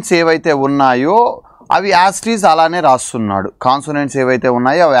కాన్సోనెంట్స్ ఏవైతే ఉన్నాయో అవి యాస్టీస్ అలానే రాస్తున్నాడు.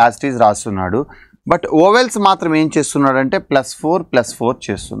 బట్ ఓవెల్స్ మాత్రం ఏం చేస్తున్నాడు అంటే +4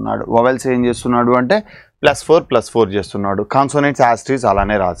 చేస్తున్నాడు. ఓవెల్స్ ఏం చేస్తున్నాడు అంటే +4 చేస్తున్నాడు. కాన్సోనెంట్స్ యాస్టీస్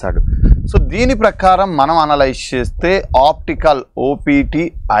అలానే రాశాడు. సో దీని ప్రకారం మనం అనలైజ్ చేస్తే ఆప్టికల్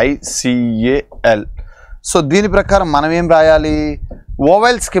OPTICAL. సో దీని ప్రకారం మనం ఏం రాయాలి?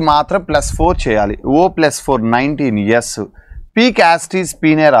 ఓవెల్స్కి మాత్రం +4 చేయాలి. O +4 19 S. Pకి యాస్టీస్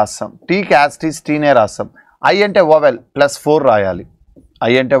Pనే రాస్తాం, Tకి యాస్టీస్ Tనే రాస్తాం. I అంటే ఓవెల్ +4 రాయాలి.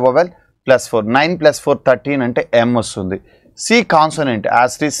 I అంటే ఓవెల్ +4, 9 +4 13 అంటే M వస్తుంది. C కాన్సోనెంట్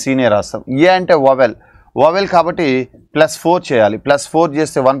యాస్టీస్ Cనే రాస్తాం. A అంటే ఓవెల్ కాబట్టి +4 చేయాలి. +4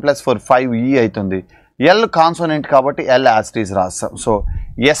 చేస్తే 1 +4 5 E అవుతుంది. L కాన్సోనెంట్ కాబట్టి L యాస్టీస్ రాస్తాం. సో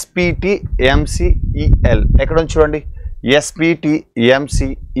SPTMCEL ఎక్కడ ఉంది చూడండి,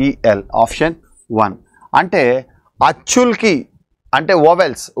 SPTMCEL ఆప్షన్ 1. అంటే అచ్చుల్కి అంటే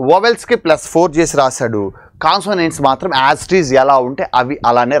ఓవెల్స్కి +4 చేసి రాశాడు. కాన్సోనెంట్స్ మాత్రం యాస్టీస్ ఎలా ఉంటే అవి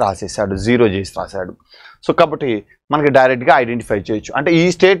అలానే రాసేసాడు, 0 చేసి రాశాడు. సో కాబట్టి మనకి డైరెక్ట్గా ఐడెంటిఫై చేయొచ్చు. అంటే ఈ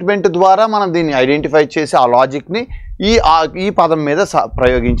స్టేట్మెంట్ ద్వారా మనం దీన్ని ఐడెంటిఫై చేసి ఆ లాజిక్ని ఈ పదం మీద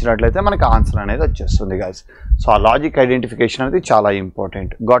ప్రయోగించినట్లయితే మనకి ఆన్సర్ అనేది వచ్చేస్తుంది గైస్. సో ఆ లాజిక్ ఐడెంటిఫికేషన్ అనేది చాలా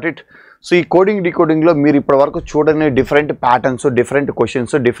ఇంపార్టెంట్. Got it? సో ఈ కోడింగ్ డీకోడింగ్లో మీరు ఇప్పటివరకు చూడని different patterns, different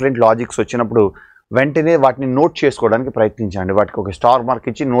questions, different logics వచ్చినప్పుడు వెంటనే వాటిని నోట్ చేసుకోవడానికి ప్రయత్నించండి. వాటికి ఒక స్టార్ మార్క్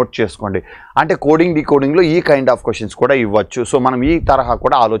ఇచ్చి నోట్ చేసుకోండి. అంటే కోడింగ్ డీకోడింగ్లో ఈ కైండ్ ఆఫ్ క్వశ్చన్స్ కూడా ఇవ్వచ్చు. సో మనం ఈ తరహా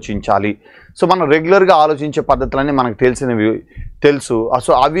కూడా ఆలోచించాలి. సో మనం రెగ్యులర్గా ఆలోచించే పద్ధతులన్నీ మనకు తెలుసు.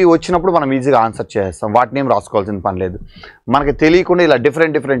 సో అవి వచ్చినప్పుడు మనం ఈజీగా ఆన్సర్ చేస్తాం. వాటిని ఏం రాసుకోవాల్సిన పని లేదు. మనకి తెలియకుండా ఇలా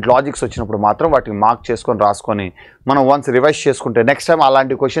డిఫరెంట్ లాజిక్స్ వచ్చినప్పుడు మాత్రం వాటిని మార్క్ చేసుకొని రాసుకొని మనం వన్స్ రివైజ్ చేసుకుంటే నెక్స్ట్ టైం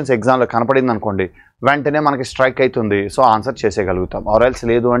అలాంటి క్వశ్చన్స్ ఎగ్జామ్లో కనపడింది అనుకోండి, వెంటనే మనకి స్ట్రైక్ అవుతుంది. So answer చేసేయగలుగుతాం. ఆర్ఎల్స్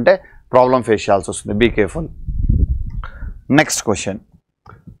లేదు అంటే ప్రాబ్లం ఫేస్ చేయాల్సి వస్తుంది. Be careful. Next question.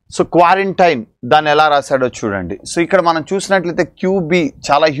 So quarantine దాన్ని ఎలా రాశాడో చూడండి. సో ఇక్కడ మనం చూసినట్లయితే QB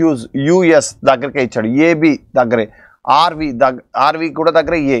చాలా హ్యూజ్, US దగ్గరకే ఇచ్చాడు, AB దగ్గరే, RV కూడా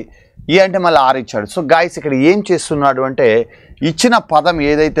దగ్గర, ఏ అంటే మళ్ళీ R ఇచ్చాడు. సో గాయస్ ఇక్కడ ఏం చేస్తున్నాడు అంటే ఇచ్చిన పదం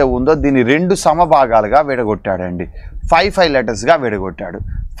ఏదైతే ఉందో దీన్ని 2 సమభాగాలుగా విడగొట్టాడండి. 5 లెటర్స్గా విడగొట్టాడు.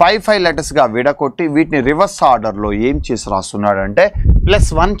 5 లెటర్స్గా విడగొట్టి వీటిని రివర్స్ ఆర్డర్లో ఏం చేసి రాస్తున్నాడు అంటే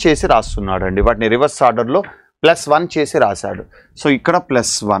 +1 చేసి రాస్తున్నాడు అండి. వాటిని రివర్స్ ఆర్డర్లో +1 చేసి రాశాడు. సో ఇక్కడ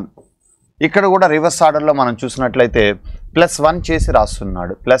 +1, ఇక్కడ కూడా రివర్స్ ఆర్డర్లో మనం చూసినట్లయితే +1 చేసి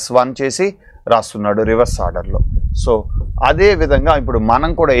రాస్తున్నాడు రివర్స్ ఆర్డర్లో. సో అదే విధంగా ఇప్పుడు మనం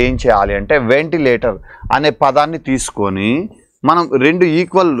కూడా ఏం చేయాలి అంటే వెంటిలేటర్ అనే పదాన్ని తీసుకొని మనం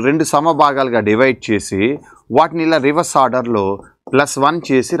 2 సమభాగాలుగా డివైడ్ చేసి వాటిని ఇలా రివర్స్ ఆర్డర్లో +1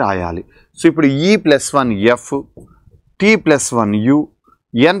 చేసి రాయాలి. సో ఇప్పుడు E +1 F, T +1 U,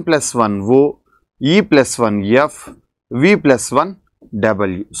 N +1 O, E +1 F, V +1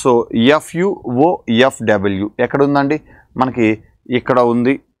 W. So FUO FW ఎక్కడ ఉందండి? మనకి ఇక్కడ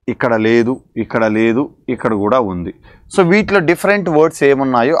ఉంది, ఇక్కడ లేదు, ఇక్కడ లేదు, ఇక్కడ కూడా ఉంది. సో వీటిలో డిఫరెంట్ వర్డ్స్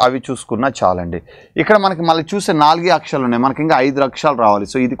ఏమున్నాయో అవి చూసుకున్నా చాలండి. ఇక్కడ మనకి మళ్ళీ చూసే 4 అక్షరాలు ఉన్నాయి, మనకి ఇంకా 5 అక్షరాలు రావాలి.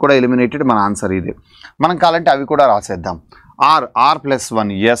 సో ఇది కూడా ఎలిమినేటెడ్, మన ఆన్సర్ ఇది. మనం కావాలంటే అవి కూడా రాసేద్దాం. R+1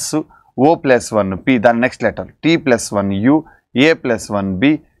 S, O+1 P, దాని next letter T+1 U, A+1 B,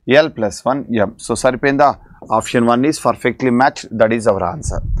 L+1 M. So సరిపోయిందా? Option 1 is perfectly matched, that is our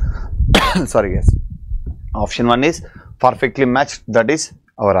answer. Sorry guys, option 1 is perfectly matched, that is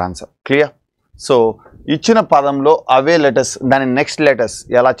our answer. Clear? So ఇచ్చిన పదంలో అవే letters దాని next letters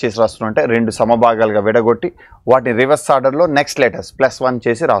ఎలా చేసి రాస్తున్నాడు అంటే 2 సమభాగాలుగా విడగొట్టి వాటిని రివర్స్ ఆర్డర్లో నెక్స్ట్ లెటర్స్ +1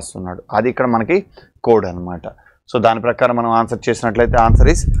 చేసి రాస్తున్నాడు. అది ఇక్కడ మనకి కోడ్ అనమాట. సో దాని ప్రకారం మనం ఆన్సర్ చేసినట్లయితే answer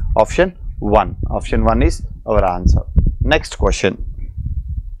is option 1. Option 1 is our answer. Next question.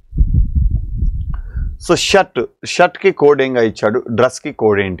 So షర్ట్కి code ఏంగా ఇచ్చాడు, డ్రెస్కి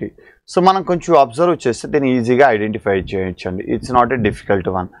కోడ్ ఏంటి? సో మనం కొంచెం అబ్జర్వ్ చేస్తే దీన్ని ఈజీగా ఐడెంటిఫై చేయొచ్చండి. It's not a difficult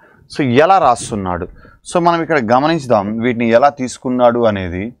one. So ఎలా రాస్తున్నాడు? సో మనం ఇక్కడ గమనించుదాం వీటిని ఎలా తీసుకున్నాడు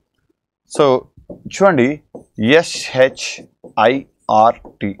అనేది. సో చూడండి,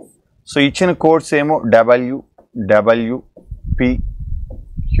 SHIRT. సో ఇచ్చిన కోడ్స్ ఏమో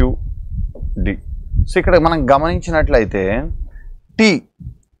WWPQD. సో ఇక్కడ మనం గమనించినట్లయితే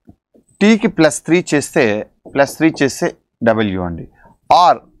టీకి +3 చేస్తే W అండి.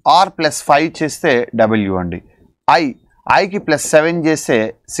 R+5 చేస్తే W అండి. ఐకి +7 చేస్తే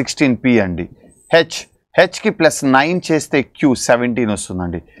 16P అండి. హెచ్కి +9 చేస్తే Q 17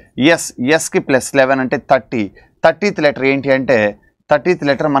 వస్తుందండి. ఎస్కి +11 అంటే 30th లెటర్ ఏంటి అంటే 30th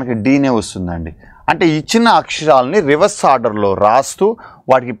లెటర్ మనకి డీనే వస్తుందండి. అంటే ఇచ్చిన అక్షరాలని రివర్స్ ఆర్డర్లో రాస్తూ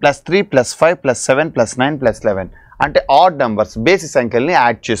వాటికి +3 +5 +7 +9 +11 అంటే ఆడ్ నెంబర్స్ బేసి సంఖ్యల్ని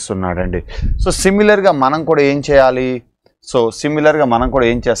యాడ్ చేస్తున్నాడండి. సో సిమిలర్గా మనం కూడా ఏం చేయాలి? సో సిమిలర్గా మనం కూడా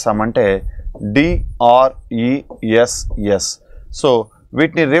ఏం చేస్తామంటే DRESS. సో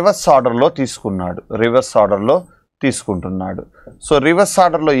వీటిని రివర్స్ ఆర్డర్లో తీసుకుంటున్నాడు. సో రివర్స్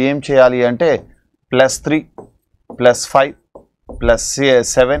ఆర్డర్లో ఏం చేయాలి అంటే +3 +5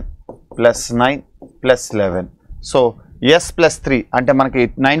 +7 +9 +11. సో S+3 అంటే మనకి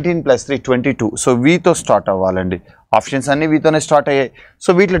 19 +3 22. సో వీతో స్టార్ట్ అవ్వాలండి. ఆప్షన్స్ అన్నీ వీతోనే స్టార్ట్ అయ్యాయి. సో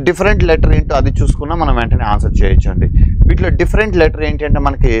వీటిలో డిఫరెంట్ లెటర్ ఏంటో అది చూసుకున్నా మనం వెంటనే ఆన్సర్ చేయొచ్చండి. వీటిలో డిఫరెంట్ లెటర్ ఏంటి అంటే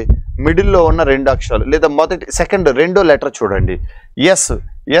మనకి మిడిల్లో ఉన్న 2 అక్షరాలు లేదా రెండో లెటర్ చూడండి.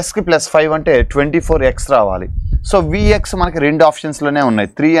 ఎస్కి +5 అంటే 24X రావాలి. సో VX మనకి 2 ఆప్షన్స్లోనే ఉన్నాయి.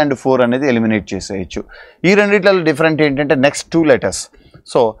 3 and 4 అనేది ఎలిమినేట్ చేసేయచ్చు. ఈ రెండిట్లలో డిఫరెంట్ ఏంటంటే నెక్స్ట్ 2 లెటర్స్.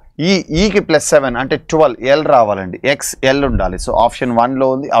 సో ఈకి +7 అంటే 12 L రావాలండి. XL ఉండాలి. సో ఆప్షన్ 1లో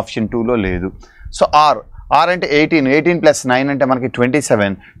ఉంది, ఆప్షన్ 2లో లేదు. సో R అంటే 18 +9 అంటే మనకి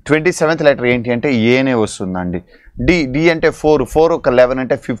 27th లెటర్ ఏంటి అంటే ఏనే వస్తుందండి. డి అంటే 4 ఒక 11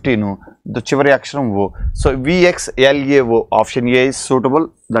 అంటే 15, చివరి అక్షరం O. So VXLAO option A is suitable,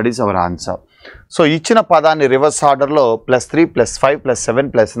 that is our answer. So ఇచ్చిన పదాన్ని రివర్స్ ఆర్డర్లో +3 +5 +7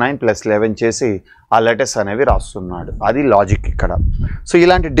 +9 +11 చేసి ఆ లెటర్స్ అనేవి రాస్తున్నాడు. అది లాజిక్ ఇక్కడ. సో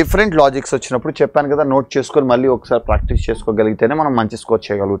ఇలాంటి డిఫరెంట్ లాజిక్స్ వచ్చినప్పుడు చెప్పాను కదా, నోట్ చేసుకొని మళ్ళీ ఒకసారి ప్రాక్టీస్ చేసుకోగలిగితేనే మనం మంచి స్కోర్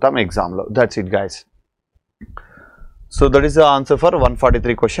చేయగలుగుతాం ఎగ్జామ్లో. That's it guys. So that is the answer for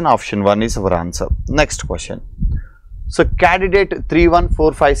 143 question. Option 1 is our answer. Next question. So candidate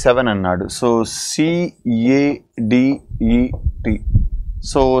 31457 అన్నాడు. So CADET.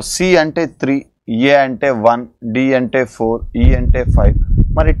 సో C అంటే 3, A అంటే 1, D అంటే 4, E అంటే 5.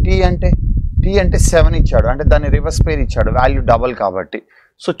 మరి T అంటే 7 ఇచ్చాడు. అంటే దాన్ని రివర్స్ పేర్ ఇచ్చాడు, వాల్యూ డబల్ కాబట్టి.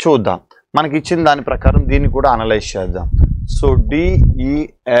 సో చూద్దాం, మనకి ఇచ్చిన దాని ప్రకారం దీన్ని కూడా అనలైజ్ చేద్దాం. So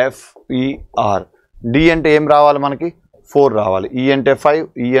DEFER. D అంటే ఏం రావాలి మనకి? 4 రావాలి. E అంటే 5,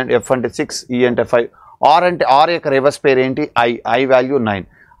 F అంటే 6, E అంటే 5. R యొక్క రివర్స్ పేర్ ఏంటి? I value 9.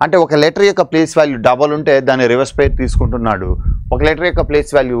 అంటే ఒక లెటర్ యొక్క ప్లేస్ వాల్యూ డబల్ ఉంటే దాన్ని రివర్స్ పేర్ తీసుకుంటున్నాడు. ఒక లెటర్ యొక్క ప్లేస్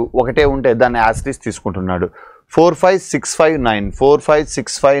వాల్యూ ఒకటే ఉంటే దాన్ని యాజ్ ఇట్ ఈస్ తీసుకుంటున్నాడు. 4 5 6 5 9 4 5 6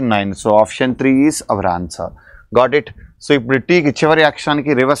 5 9. So option 3 is our answer. Got it. So ఇప్పుడు టీకి చివరి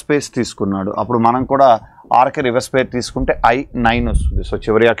అక్షరానికి రివర్స్ పేర్స్ తీసుకున్నాడు. అప్పుడు మనం కూడా ఆర్కి రివర్స్ పేర్ తీసుకుంటే I9 వస్తుంది. సో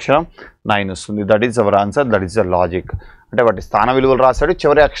చివరి అక్షరం 9 వస్తుంది. That is our answer. That is the logic. అంటే వాటి స్థాన విలువలు రాశాడు,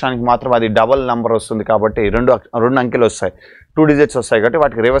 చివరి అక్షరానికి మాత్రం అది డబల్ నెంబర్ వస్తుంది కాబట్టి 2 అంకెలు వస్తాయి, 2 డిజిట్స్ వస్తాయి కాబట్టి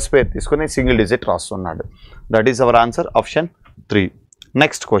వాటికి రివర్స్ పేర్ తీసుకుని సింగిల్ డిజిట్ రాస్తున్నాడు. That is our answer, option 3.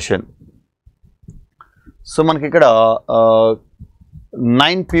 Next question. So మనకి ఇక్కడ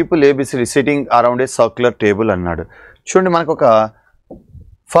 9 people ABCD sitting around a circular table అన్నాడు. చూడండి, మనకు ఒక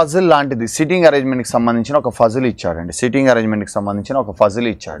ఫజిల్ లాంటిది సిట్టింగ్ అరేంజ్మెంట్కి సంబంధించిన ఒక ఫజిల్ ఇచ్చాడండి. సిట్టింగ్ అరేంజ్మెంట్కి సంబంధించిన ఒక ఫజిల్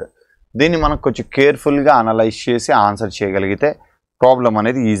ఇచ్చాడు. దీన్ని మనం కొంచెం కేర్ఫుల్గా అనలైజ్ చేసి ఆన్సర్ చేయగలిగితే ప్రాబ్లం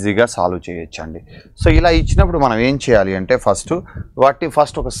అనేది ఈజీగా సాల్వ్ చేయొచ్చండి. సో ఇలా ఇచ్చినప్పుడు మనం ఏం చేయాలి అంటే ఫస్ట్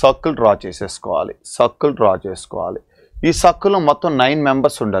ఒక సర్కిల్ డ్రా చేసుకోవాలి. ఈ సర్కిల్లో మొత్తం 9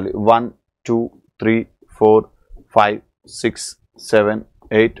 మెంబర్స్ ఉండాలి. 1 2 3 4 5 6 7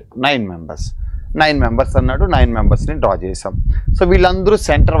 8 9 మెంబర్స్. 9 మెంబర్స్ అన్నాడు. 9 మెంబర్స్ని డ్రా చేసాం. సో వీళ్ళందరూ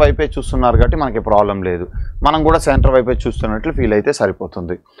సెంటర్ వైపే చూస్తున్నారు కాబట్టి మనకి ప్రాబ్లం లేదు. మనం కూడా సెంటర్ వైపే చూస్తున్నట్లు ఫీల్ అయితే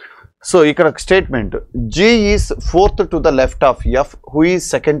సరిపోతుంది. సో ఇక్కడ statement G is 4th to the left of F who is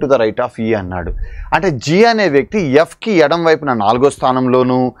 2nd to the right of E అన్నాడు. అంటే G అనే వ్యక్తి Fకి ఎడం వైపున 4వ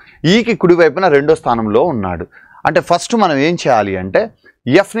స్థానంలోను Eకి కుడి వైపున 2వ స్థానంలో ఉన్నాడు. అంటే ఫస్ట్ మనం ఏం చేయాలి అంటే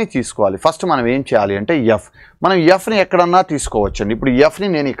Fని తీసుకోవాలి. ఫస్ట్ మనం ఏం చేయాలి అంటే మనం Fని ఎక్కడన్నా తీసుకోవచ్చండి. ఇప్పుడు Fని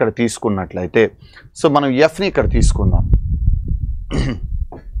నేను ఇక్కడ తీసుకున్నట్లయితే సో మనం Fని ఇక్కడ తీసుకుందాం.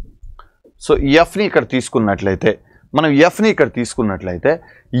 సో Fని ఇక్కడ తీసుకున్నట్లయితే మనం Fని ఇక్కడ తీసుకున్నట్లయితే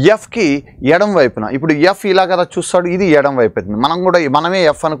Fకి ఎడం వైపున ఇప్పుడు F ఇలా కదా చూస్తాడు, ఇది ఎడం వైపు అవుతుంది. మనమే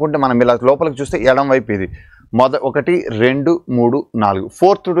F అనుకుంటే మనం ఇలా లోపలికి చూస్తే ఎడం వైపు ఇది 1 2 3 4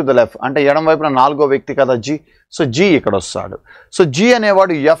 4th టు ద లెఫ్ట్ అంటే ఎడం వైపున 4వ వ్యక్తి కదా G. సో G ఇక్కడ వస్తాడు. సో G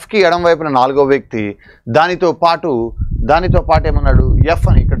అనేవాడు Fకి ఎడం వైపున 4వ వ్యక్తి. దానితో పాటు ఏమన్నాడు F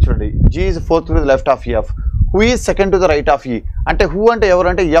అని ఇక్కడ చూడండి. G is 4th to the left of F who is 2nd to the right of E. అంటే హూ అంటే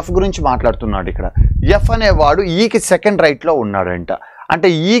ఎవరంటే F గురించి మాట్లాడుతున్నాడు ఇక్కడ. F అనేవాడు Eకి 2nd రైట్లో ఉన్నాడంట. అంటే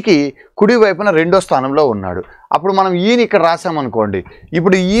Eకి కుడి వైపున 2వ స్థానంలో ఉన్నాడు. అప్పుడు మనం Eని ఇక్కడ రాసామనుకోండి.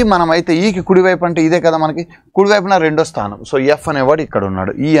 ఇప్పుడు మనమైతే Eకి కుడి వైపు అంటే ఇదే కదా మనకి కుడి వైపున 2వ స్థానం. సో F అనేవాడు ఇక్కడ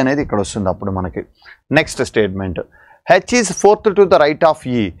ఉన్నాడు. E అనేది ఇక్కడ వస్తుంది అప్పుడు మనకి. Next statement H is 4th to the right of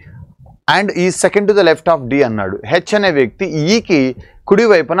E and ఈ 2nd to the left of D అన్నాడు. H అనే వ్యక్తి Eకి కుడి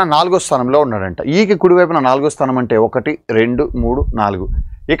వైపున 4వ స్థానంలో ఉన్నాడంట. Eకి కుడి వైపున 4వ స్థానం అంటే 1 2 3 4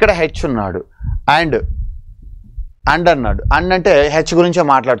 ఇక్కడ H ఉన్నాడు. అండ్ అన్నాడు. అంటే H గురించే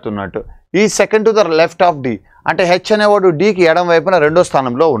మాట్లాడుతున్నట్టు. ఈ 2nd to the left of D అంటే H అనేవాడు Dకి ఎడం వైపున 2వ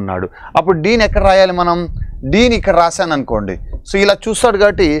స్థానంలో ఉన్నాడు. అప్పుడు Dని ఎక్కడ రాయాలి మనం? Dని ఇక్కడ రాశాను అనుకోండి. సో ఇలా చూస్తాడు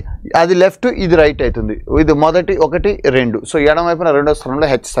కాబట్టి అది లెఫ్ట్ ఇది రైట్ అవుతుంది. ఇది 1 2 సో ఎడం వైపున 2వ స్థానంలో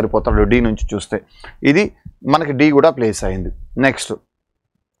H సరిపోతాడు D నుంచి చూస్తే. ఇది మనకి D కూడా ప్లేస్ అయింది. Next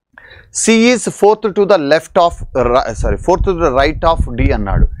C is 4th to the left of 4th to the right of D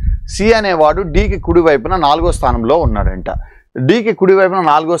అన్నాడు. C అనేవాడు Dకి కుడి వైపున 4వ స్థానంలో ఉన్నాడంట. Dకి కుడి వైపున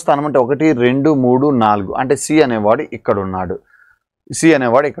 4వ స్థానం అంటే 1 2 3 4 అంటే C అనేవాడు ఇక్కడ ఉన్నాడు.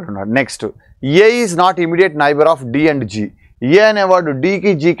 Next A is not immediate neighbour of D and G. A అనేవాడు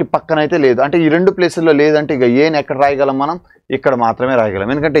Dకి Gకి పక్కనైతే లేదు. అంటే ఈ 2 ప్లేసుల్లో లేదంటే ఇక Aని ఎక్కడ రాయగలం మనం? ఇక్కడ మాత్రమే రాయగలం.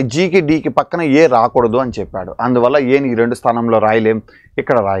 ఎందుకంటే Gకి Dకి పక్కన A రాకూడదు అని చెప్పాడు. అందువల్ల Aని ఈ 2 స్థానంలో రాయలేం,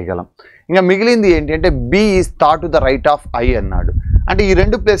 ఇక్కడ రాయగలం. ఇంకా మిగిలింది ఏంటి అంటే B is third to the right of I అన్నాడు. అంటే ఈ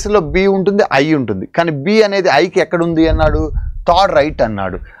 2 ప్లేసుల్లో B ఉంటుంది, I ఉంటుంది. కానీ B అనేది Iకి ఎక్కడ ఉంది అన్నాడు? థర్డ్ రైట్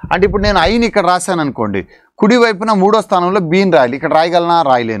అన్నాడు. అంటే ఇప్పుడు నేను Iని ఇక్కడ రాశాను అనుకోండి. కుడి వైపున 3వ స్థానంలో Bని రాయాలి. ఇక్కడ రాయగలనా?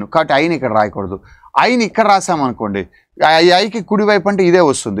 రాయలేను. కాబట్టి Iని ఇక్కడ రాయకూడదు. Iని ఇక్కడ రాసామనుకోండి. Iకి కుడి వైపు అంటే ఇదే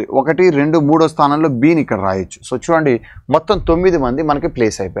వస్తుంది. 1 2 3వ స్థానంలో Bని ఇక్కడ రాయొచ్చు. సో చూడండి మొత్తం 9 మంది మనకి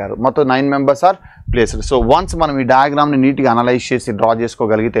ప్లేస్ అయిపోయారు. మొత్తం 9 members are placed. So once మనం ఈ డయాగ్రామ్ని నీట్గా అనలైజ్ చేసి డ్రా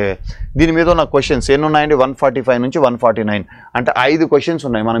చేసుకోగలిగితే దీని మీద ఉన్న క్వశ్చన్స్ ఎన్ని ఉన్నాయండి? 145 నుంచి 149 అంటే 5 క్వశ్చన్స్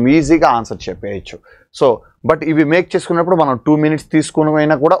ఉన్నాయి. మనం ఈజీగా ఆన్సర్ చెప్పేయచ్చు. సో బట్ ఇవి మేక్ చేసుకున్నప్పుడు మనం 2 minutes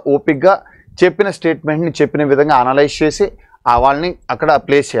తీసుకుని కూడా ఓపిక్గా చెప్పిన స్టేట్మెంట్ని చెప్పిన విధంగా అనలైజ్ చేసి వాళ్ళని అక్కడ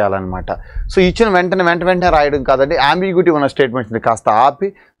ప్లేస్ చేయాలన్నమాట. సో ఇచ్చిన వెంటనే రాయడం కాదండి. అంబిగ్యూటీ ఉన్న స్టేట్మెంట్స్ని కాస్త ఆపి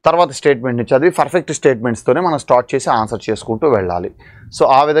తర్వాత స్టేట్మెంట్ని చదివి పర్ఫెక్ట్ స్టేట్మెంట్స్తోనే మనం స్టార్ట్ చేసి ఆన్సర్ చేసుకుంటూ వెళ్ళాలి. సో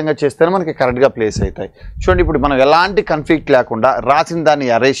ఆ విధంగా చేస్తేనే మనకి కరెక్ట్గా ప్లేస్ అవుతాయి. చూడండి ఇప్పుడు మనం ఎలాంటి కన్ఫ్లిక్ట్ లేకుండా రాసిన దాన్ని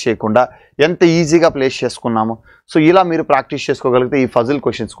అరేంజ్ చేయకుండా ఎంత ఈజీగా ప్లేస్ చేసుకున్నాము. సో ఇలా మీరు ప్రాక్టీస్ చేసుకోగలిగితే ఈ ఫజిల్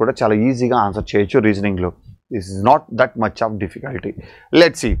క్వశ్చన్స్ కూడా చాలా ఈజీగా ఆన్సర్ చేయొచ్చు రీజనింగ్లో. This is not that much of difficulty.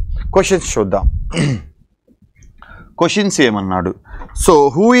 Let's see questions చూద్దాం. క్వశ్చన్స్ ఏమన్నాడు? So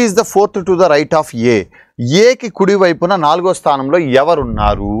who is the 4th to the right of ఏ? ఏకి కుడి వైపున 4వ స్థానంలో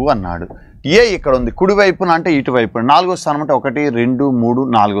ఎవరున్నారు అన్నాడు. ఏ ఇక్కడ ఉంది కుడి వైపున అంటే ఇటువైపున 4వ స్థానం అంటే 1 2 3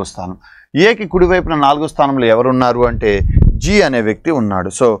 4వ స్థానం. ఏకి కుడి వైపున 4వ స్థానంలో ఎవరున్నారు అంటే G అనే వ్యక్తి ఉన్నాడు.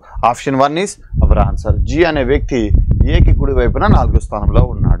 So option 1 is our answer. G అనే వ్యక్తి ఏకి కుడి వైపున 4వ స్థానంలో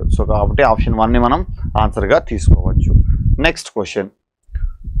ఉన్నాడు. సో కాబట్టి ఆప్షన్ 1ని మనం ఆన్సర్గా తీసుకోవచ్చు. Next question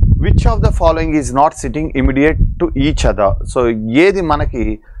which of the following is not sitting immediate to each other? So ఏది మనకి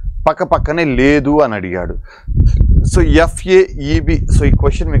పక్కనే లేదు అని అడిగాడు. So FAEB. సో ఈ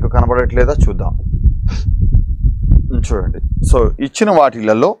క్వశ్చన్ మీకు కనబడట్లేదా? చూద్దాం. చూడండి. సో ఇచ్చిన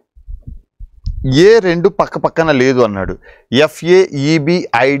వాటిలలో ఏ 2 పక్కన లేదు అన్నాడు.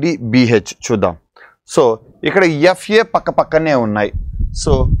 FAEBIDBH చూద్దాం. సో ఇక్కడ FA పక్కనే ఉన్నాయి.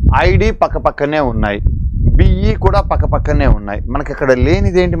 సో ID పక్కనే ఉన్నాయి. BE కూడా పక్కనే ఉన్నాయి. మనకి ఇక్కడ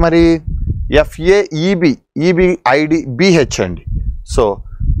లేనిది ఏంటి మరి? FAEBIDBH అండి. సో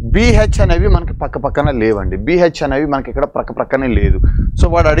BH అనేవి మనకి పక్కన లేవండి. BH అనేవి మనకి ఇక్కడ పక్కనే లేదు. సో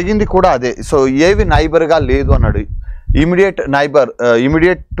వాడు అడిగింది కూడా అదే. సో ఏవి నైబర్గా లేదు అన్నాడు. Immediate neighbour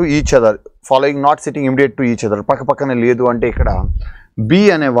immediate to each other following not sitting immediate to each other పక్క పక్కన లేదు అంటే ఇక్కడ బి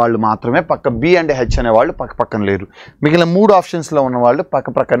అనే వాళ్ళు మాత్రమే బి అండ్ హెచ్ అనే వాళ్ళు పక్క పక్కన లేరు. మిగిలిన 3 ఆప్షన్స్లో ఉన్న వాళ్ళు పక్క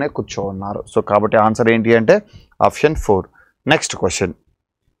పక్కనే కూర్చో ఉన్నారు. సో కాబట్టి ఆన్సర్ ఏంటి అంటే ఆప్షన్ 4. Next question.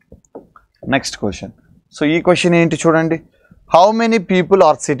 సో ఈ క్వశ్చన్ ఏంటి చూడండి. How many people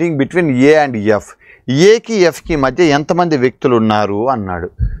are sitting between A and F? ఏకి ఎఫ్కి మధ్య ఎంతమంది వ్యక్తులు ఉన్నారు అన్నాడు.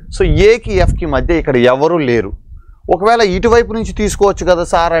 సో ఏకి ఎఫ్కి మధ్య ఇక్కడ ఎవరు లేరు. ఒకవేళ ఇటువైపు నుంచి తీసుకోవచ్చు కదా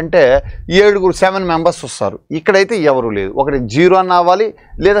సార్ అంటే 7 మెంబర్స్ వస్తారు. ఇక్కడైతే ఎవరు లేదు. ఒకటి 0 అన్న అవ్వాలి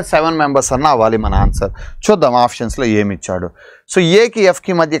లేదా 7 మెంబర్స్ అన్న అవ్వాలి మన ఆన్సర్. చూద్దాం ఆప్షన్స్లో ఏమి ఇచ్చాడు. సో ఏకి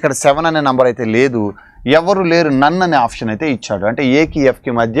ఎఫ్కి మధ్య ఇక్కడ 7 అనే నెంబర్ అయితే లేదు, ఎవరు లేరు, నన్ అనే ఆప్షన్ అయితే ఇచ్చాడు. అంటే ఏకి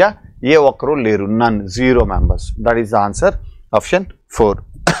ఎఫ్కి మధ్య ఏ ఒక్కరు లేరు, నన్, 0 members. That is the answer option 4.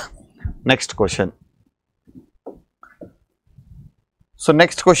 Next question. So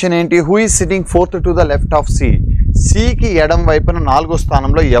next question ఏంటి. Who is sitting 4th to the left of C? సికి ఎడం వైపున 4వ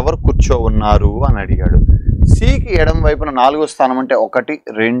స్థానంలో ఎవరు కూర్చో ఉన్నారు అని అడిగాడు. సికి ఎడం వైపున 4వ స్థానం అంటే 1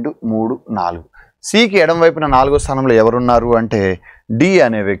 2 3 4. సికి ఎడం వైపున 4వ స్థానంలో ఎవరున్నారు అంటే డి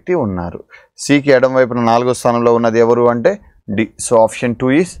అనే వ్యక్తి ఉన్నారు. సికి ఎడం వైపున 4వ స్థానంలో ఉన్నది ఎవరు అంటే D. So option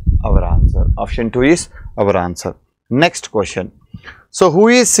 2 is our answer. Option 2 is our answer. Next question. So who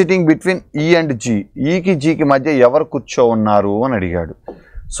is sitting between ఈ అండ్ జీ? ఈకి జీకి మధ్య ఎవరు కూర్చో ఉన్నారు అని అడిగాడు.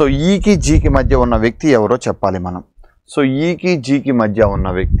 సో ఈకి జీకి మధ్య ఉన్న వ్యక్తి ఎవరో చెప్పాలి మనం. సో ఈకి జీకి మధ్య ఉన్న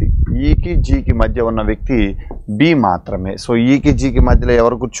వ్యక్తి బి మాత్రమే. సో ఈకి జీకి మధ్యలో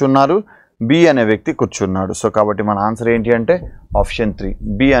ఎవరు కూర్చున్నారు? బి అనే వ్యక్తి కూర్చున్నాడు. సో కాబట్టి మన ఆన్సర్ ఏంటి అంటే ఆప్షన్ 3.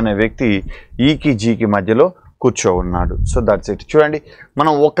 బి అనే వ్యక్తి ఈకి జీకి మధ్యలో కూర్చో ఉన్నాడు. So that's it. చూడండి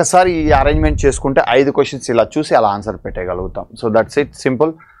మనం ఒక్కసారి ఈ అరేంజ్మెంట్ చేసుకుంటే 5 క్వశ్చన్స్ ఇలా చూసి అలా answer పెట్టగలుగుతాం. So that's it,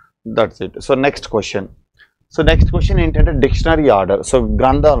 simple, that's it. So next question ఏంటంటే డిక్షనరీ ఆర్డర్. సో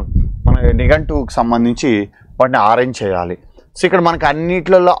గ్రంథాలు మన నిఘంటువుకి సంబంధించి వాటిని అరేంజ్ చేయాలి. సో ఇక్కడ మనకి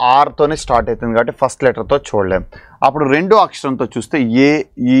అన్నిట్లలో ఆర్తోనే స్టార్ట్ అవుతుంది కాబట్టి ఫస్ట్ లెటర్తో చూడలేం. అప్పుడు 2వ అక్షరంతో చూస్తే ఏ,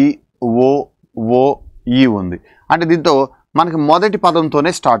 ఈ, ఓ, ఈ ఉంది. అంటే దీంతో మనకి మొదటి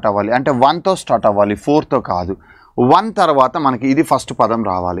పదంతోనే స్టార్ట్ అవ్వాలి. అంటే 1తో స్టార్ట్ అవ్వాలి, 4తో కాదు. 1 తర్వాత మనకి ఇది ఫస్ట్ పదం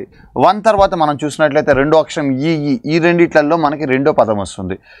రావాలి. 1 తర్వాత మనం చూసినట్లయితే 2వ అక్షరం ఈ రెండిట్లలో మనకి 2వ పదం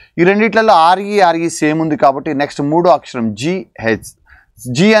వస్తుంది. ఈ రెండిట్లలో ఆర్ఈ సేమ్ ఉంది కాబట్టి నెక్స్ట్ 3వ అక్షరం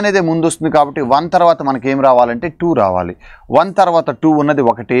జీ అనేది ముందు వస్తుంది కాబట్టి 1 తర్వాత మనకి ఏం రావాలంటే 2 రావాలి. 1 తర్వాత 2 ఉన్నది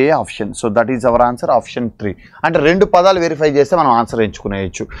ఒకటే option. So that is our answer option 3. అంటే 2 పదాలు వెరిఫై చేస్తే మనం ఆన్సర్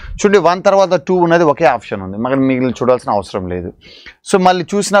ఎంచుకునేయచ్చు. చూడండి 1 తర్వాత 2 ఉన్నది ఒకే ఆప్షన్ ఉంది, మనకి మిగిలిన చూడాల్సిన అవసరం లేదు. సో మళ్ళీ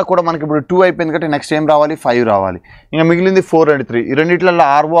చూసినా కూడా మనకి ఇప్పుడు 2 అయిపోయింది కాబట్టి నెక్స్ట్ ఏం రావాలి, 5 రావాలి. ఇంకా మిగిలింది 4 అండ్ 3. ఈ రెండిట్లలో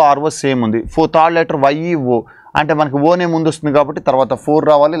ఆర్ఓ సేమ్ ఉంది. 3rd లెటర్ వైఈఓ అంటే మనకి ఓనే ముందు వస్తుంది కాబట్టి తర్వాత 4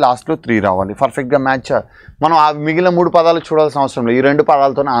 రావాలి, లాస్ట్లో 3 రావాలి. పర్ఫెక్ట్గా మ్యాచ్. మనం ఆ మిగిలిన 3 పదాలు చూడాల్సిన అవసరం లేదు. ఈ 2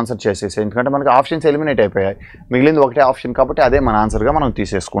 పదాలతోనే ఆన్సర్ చేసేసాయి. ఎందుకంటే మనకి ఆప్షన్స్ ఎలిమినేట్ అయిపోయాయి. మిగిలింది ఒకటే ఆప్షన్ కాబట్టి అదే మన ఆన్సర్గా మనం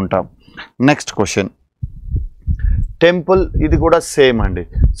తీసేసుకుంటాం. Next question. టెంపుల్, ఇది కూడా సేమ్ అండి.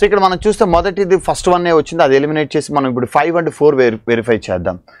 సో ఇక్కడ మనం చూస్తే మొదటిది ఫస్ట్ 1 వచ్చింది, అది ఎలిమినేట్ చేసి మనం ఇప్పుడు 5 and 4 వెరిఫై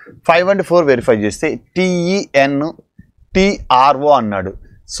చేద్దాం. 5 and 4 వెరిఫై చేస్తే TENTRO అన్నాడు.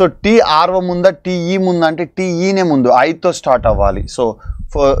 సో TRO ముందా TE ముందా అంటే TEనే ముందు, 5తో స్టార్ట్ అవ్వాలి. సో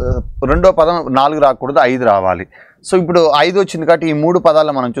 2వ పదం 4 రాకూడదు, 5 రావాలి. సో ఇప్పుడు 5 వచ్చింది కాబట్టి ఈ 3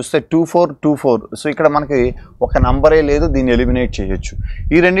 పదాల్లో మనం చూస్తే 24. సో ఇక్కడ మనకి ఒక నంబరే లేదు, దీన్ని ఎలిమినేట్ చేయొచ్చు.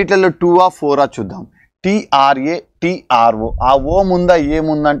 ఈ రెండిట్లలో 2ఆ 4ఆ చూద్దాం. TRA TRO, ఆ ఓ ముందా ఏ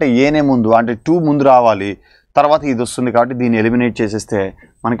ముందా అంటే ఏనే ముందు, అంటే 2 ముందు రావాలి, తర్వాత ఇది వస్తుంది కాబట్టి దీన్ని ఎలిమినేట్ చేసేస్తే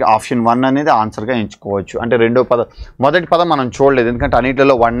మనకి ఆప్షన్ 1 అనేది ఆన్సర్గా ఎంచుకోవచ్చు. అంటే 2వ పదం, మొదటి పదం మనం చూడలేదు ఎందుకంటే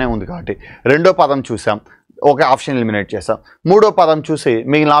అన్నింటిలో 1 ఉంది కాబట్టి. 2వ పదం చూసాం, ఒక ఆప్షన్ ఎలిమినేట్ చేసాం. 3వ పదం చూసి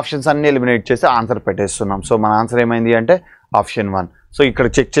మిగిలిన ఆప్షన్స్ అన్నీ ఎలిమినేట్ చేసి ఆన్సర్ పెట్టేస్తున్నాం. సో మన ఆన్సర్ ఏమైంది అంటే ఆప్షన్ 1. సో ఇక్కడ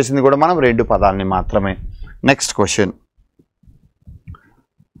చెక్ చేసింది కూడా మనం 2 పదాలని మాత్రమే. Next question.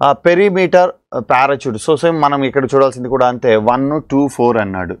 Perimeter parachute. So same మనం ఇక్కడ చూడాల్సింది కూడా అంతే. 1 2 4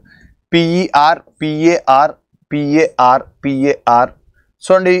 అన్నాడు. PAR.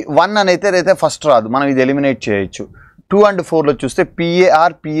 సో అండి 1 అయితే ఫస్ట్ రాదు, మనం ఇది ఎలిమినేట్ చేయొచ్చు. 2 and 4లో చూస్తే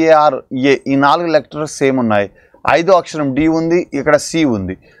PAR ఏ, ఈ 4 లెటర్స్ సేమ్ ఉన్నాయి. 5వ అక్షరం D ఉంది, ఇక్కడ C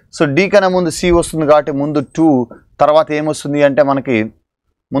ఉంది. సో D కన్నా ముందు C వస్తుంది కాబట్టి ముందు 2, తర్వాత ఏమొస్తుంది అంటే మనకి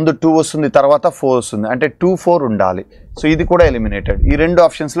ముందు 2 వస్తుంది, తర్వాత 4 వస్తుంది. అంటే 2 4 ఉండాలి. సో ఇది కూడా ఎలిమినేటెడ్. ఈ 2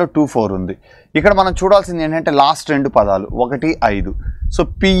 ఆప్షన్స్లో 2 4 ఉంది. ఇక్కడ మనం చూడాల్సింది ఏంటంటే లాస్ట్ 2 పదాలు 1 5. So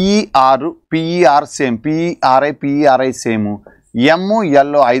PER same, PERI same. ML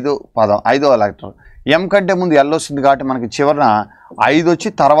 5వ పదం, 5వ లెటర్. M కంటే ముందు L వస్తుంది కాబట్టి మనకి చివరన 5 వచ్చి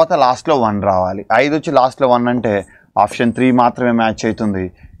తర్వాత లాస్ట్లో 1 రావాలి. 5 వచ్చి లాస్ట్లో 1 అంటే ఆప్షన్ 3 మాత్రమే మ్యాచ్ అవుతుంది.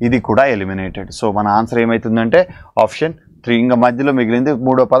 ఇది కూడా ఎలిమినేటెడ్. సో మన ఆన్సర్ ఏమవుతుందంటే ఆప్షన్ 3 ఇంకా మధ్యలో మిగిలింది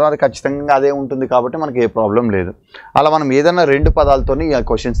మూడో పదం, అది ఖచ్చితంగా అదే ఉంటుంది కాబట్టి మనకి ఏ ప్రాబ్లం లేదు. అలా మనం ఏదైనా 2 పదాలతోని ఈ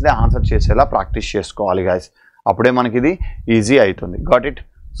క్వశ్చన్స్ని ఆన్సర్ చేసేలా ప్రాక్టీస్ చేసుకోవాలి గైస్, అప్పుడే మనకి ఇది ఈజీ అవుతుంది. Got it.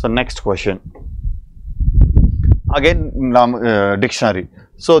 So next question again dictionary.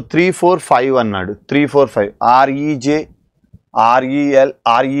 So 3 4 5 అన్నాడు. 3 4 5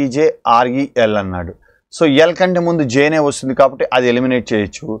 REL అన్నాడు. సో ఎల్ కంటే ముందు జేనే వస్తుంది కాబట్టి అది ఎలిమినేట్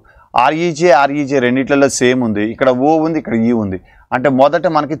చేయొచ్చు. REJ రెండిట్లలో సేమ్ ఉంది, ఇక్కడ ఓ ఉంది, ఇక్కడ ఈ ఉంది. అంటే మొదట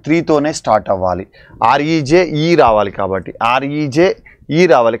మనకి 3తోనే స్టార్ట్ అవ్వాలి. REJE రావాలి కాబట్టి REJE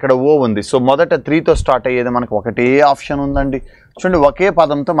రావాలి, ఇక్కడ ఓ ఉంది. సో మొదట 3తో స్టార్ట్ అయ్యేది మనకు ఒకటే ఆప్షన్ ఉందండి. చూడండి, ఒకే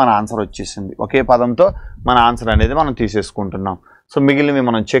పదంతో మన ఆన్సర్ వచ్చేసింది. ఒకే పదంతో మన ఆన్సర్ అనేది మనం తీసేసుకుంటున్నాం. సో మిగిలినవి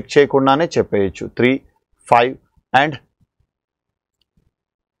మనం చెక్ చేయకుండానే చెప్పేయచ్చు. 3 5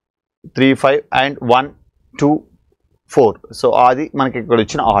 అండ్ 1 2 4. సో అది మనకి ఇక్కడ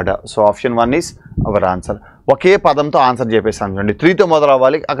వచ్చిన order. So option 1 is our answer. ఒకే పదంతో ఆన్సర్ చెప్పేసాను చూడండి. 3తో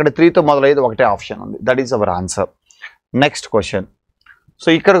మొదలవ్వాలి, అక్కడ 3తో మొదలయ్యేది ఒకటే ఆప్షన్ ఉంది. That is our answer. Next question. So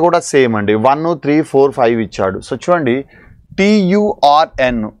ఇక్కడ కూడా సేమ్ అండి. 1 3 4 5 ఇచ్చాడు. సో చూడండి,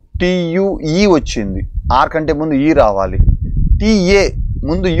 TURN TUE వచ్చింది. ఆర్ కంటే ముందు ఈ రావాలి. TA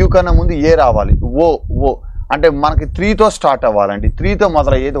ముందు యూ కన్నా ముందు ఏ రావాలి. ఓ అంటే మనకి 3తో స్టార్ట్ అవ్వాలండి. 3తో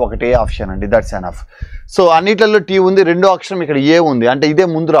మొదలయ్యేది ఒకటే ఆప్షన్ అండి. That's enough. సో అన్నిట్లలో టీ ఉంది, రెండో అక్షరం ఇక్కడ ఏ ఉంది, అంటే ఇదే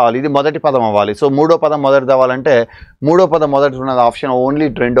ముందు రావాలి, ఇది మొదటి పదం అవ్వాలి. సో మూడో పదం మొదటిది అవ్వాలంటే మూడో పదం మొదటి ఉన్నది ఆప్షన్ ఓన్లీ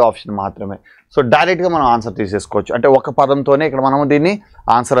రెండో ఆప్షన్ మాత్రమే. సో డైరెక్ట్గా మనం ఆన్సర్ తీసేసుకోవచ్చు. అంటే ఒక పదంతోనే ఇక్కడ మనం దీన్ని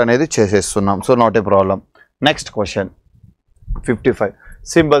ఆన్సర్ అనేది చేసేస్తున్నాం. So not a problem. Next question 55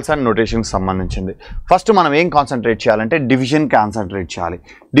 symbols and నోటేషన్కి సంబంధించింది. ఫస్ట్ మనం ఏం కాన్సన్ట్రేట్ చేయాలంటే డివిజన్కి కాన్సన్ట్రేట్ చేయాలి.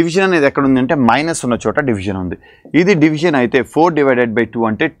 డివిజన్ అనేది ఎక్కడ ఉంది అంటే మైనస్ ఉన్న చోట డివిజన్ ఉంది. ఇది డివిజన్ అయితే 4/2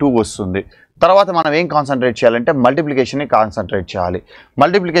 అంటే 2 వస్తుంది. తర్వాత మనం ఏం కాన్సన్ట్రేట్ చేయాలంటే మల్టిప్లికేషన్ని కాన్సన్ట్రేట్ చేయాలి.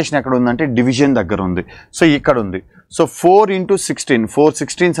 మల్టిప్లికేషన్ ఎక్కడ ఉందంటే డివిజన్ దగ్గర ఉంది. సో ఇక్కడ ఉంది. సో 4 × 16 4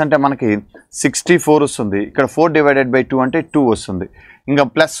 16s అంటే మనకి 64 వస్తుంది. ఇక్కడ 4/2 అంటే 2 వస్తుంది. ఇంకా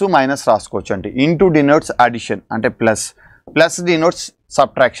ప్లస్ మైనస్ రాసుకోవచ్చు. అంటే ఇంటూ డినోట్స్ అడిషన్ అంటే plus, plus denotes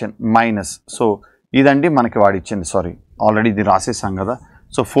subtraction minus. So ఇదండి మనకి వాడిచ్చింది. సారీ, ఆల్రెడీ ఇది రాసేసాం కదా.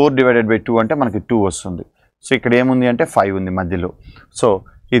 సో 4/2 అంటే మనకి 2 వస్తుంది. సో ఇక్కడ ఏముంది అంటే 5 ఉంది మధ్యలో. సో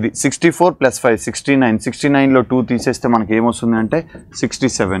ఇది 64 + 5 69. 69లో 2 తీసేస్తే మనకి ఏమొస్తుంది అంటే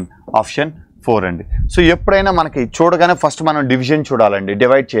 67. ఆప్షన్ 4 అండి. సో ఎప్పుడైనా మనకి చూడగానే ఫస్ట్ మనం డివిజన్ చూడాలండి,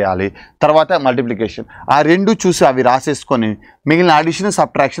 డివైడ్ చేయాలి, తర్వాత మల్టిప్లికేషన్. ఆ రెండు చూసి అవి రాసేసుకొని మిగిలిన అడిషన్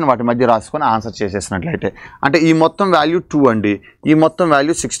సబ్ట్రాక్షన్ వాటి మధ్య రాసుకొని ఆన్సర్ చేసేసినట్లయితే అంటే ఈ మొత్తం వాల్యూ 2 అండి, ఈ మొత్తం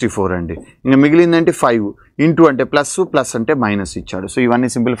వాల్యూ 64 అండి. ఇంకా మిగిలిందంటే 5 ఇంటూ అంటే ప్లస్, ప్లస్ అంటే మైనస్ ఇచ్చాడు. సో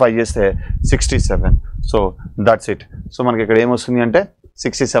ఇవన్నీ సింప్లిఫై చేస్తే 67. So that's it. సో మనకి ఇక్కడ ఏమొస్తుంది అంటే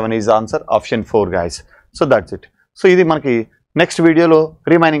 67 is answer. Option 4 guys. So that's it. So ఇది మనకి నెక్స్ట్ వీడియోలో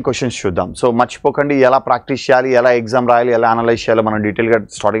రిమైనింగ్ క్వశ్చన్స్ చూద్దాం. సో మర్చిపోకండి, ఎలా ప్రాక్టీస్ చేయాలి, ఎలా ఎగ్జామ్ రాయాలి, ఎలా అనలైజ్ చేయాలో మనం డీటెయిల్గా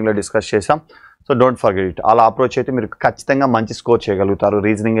స్టార్టింగ్లో డిస్కస్ చేసాం. So don't forget it. అలా అప్రోచ్ అయితే మీరు ఖచ్చితంగా మంచి స్కోర్ చేయగలుగుతారు,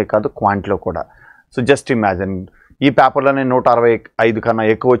 రీజనింగే కాదు క్వాంట్లో కూడా. సో జస్ట్ ఇమాజిన్, ఈ పేపర్లోనే 165 కన్నా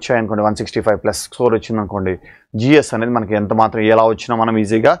ఎక్కువ వచ్చాయనుకోండి, 165+ స్కోర్ వచ్చిందనుకోండి, జిఎస్ అనేది మనకి ఎంత మాత్రం ఎలా వచ్చినా మనం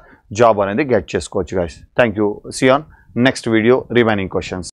ఈజీగా జాబ్ అనేది గెట్ చేసుకోవచ్చు guys. Thank you. See on next video remaining questions.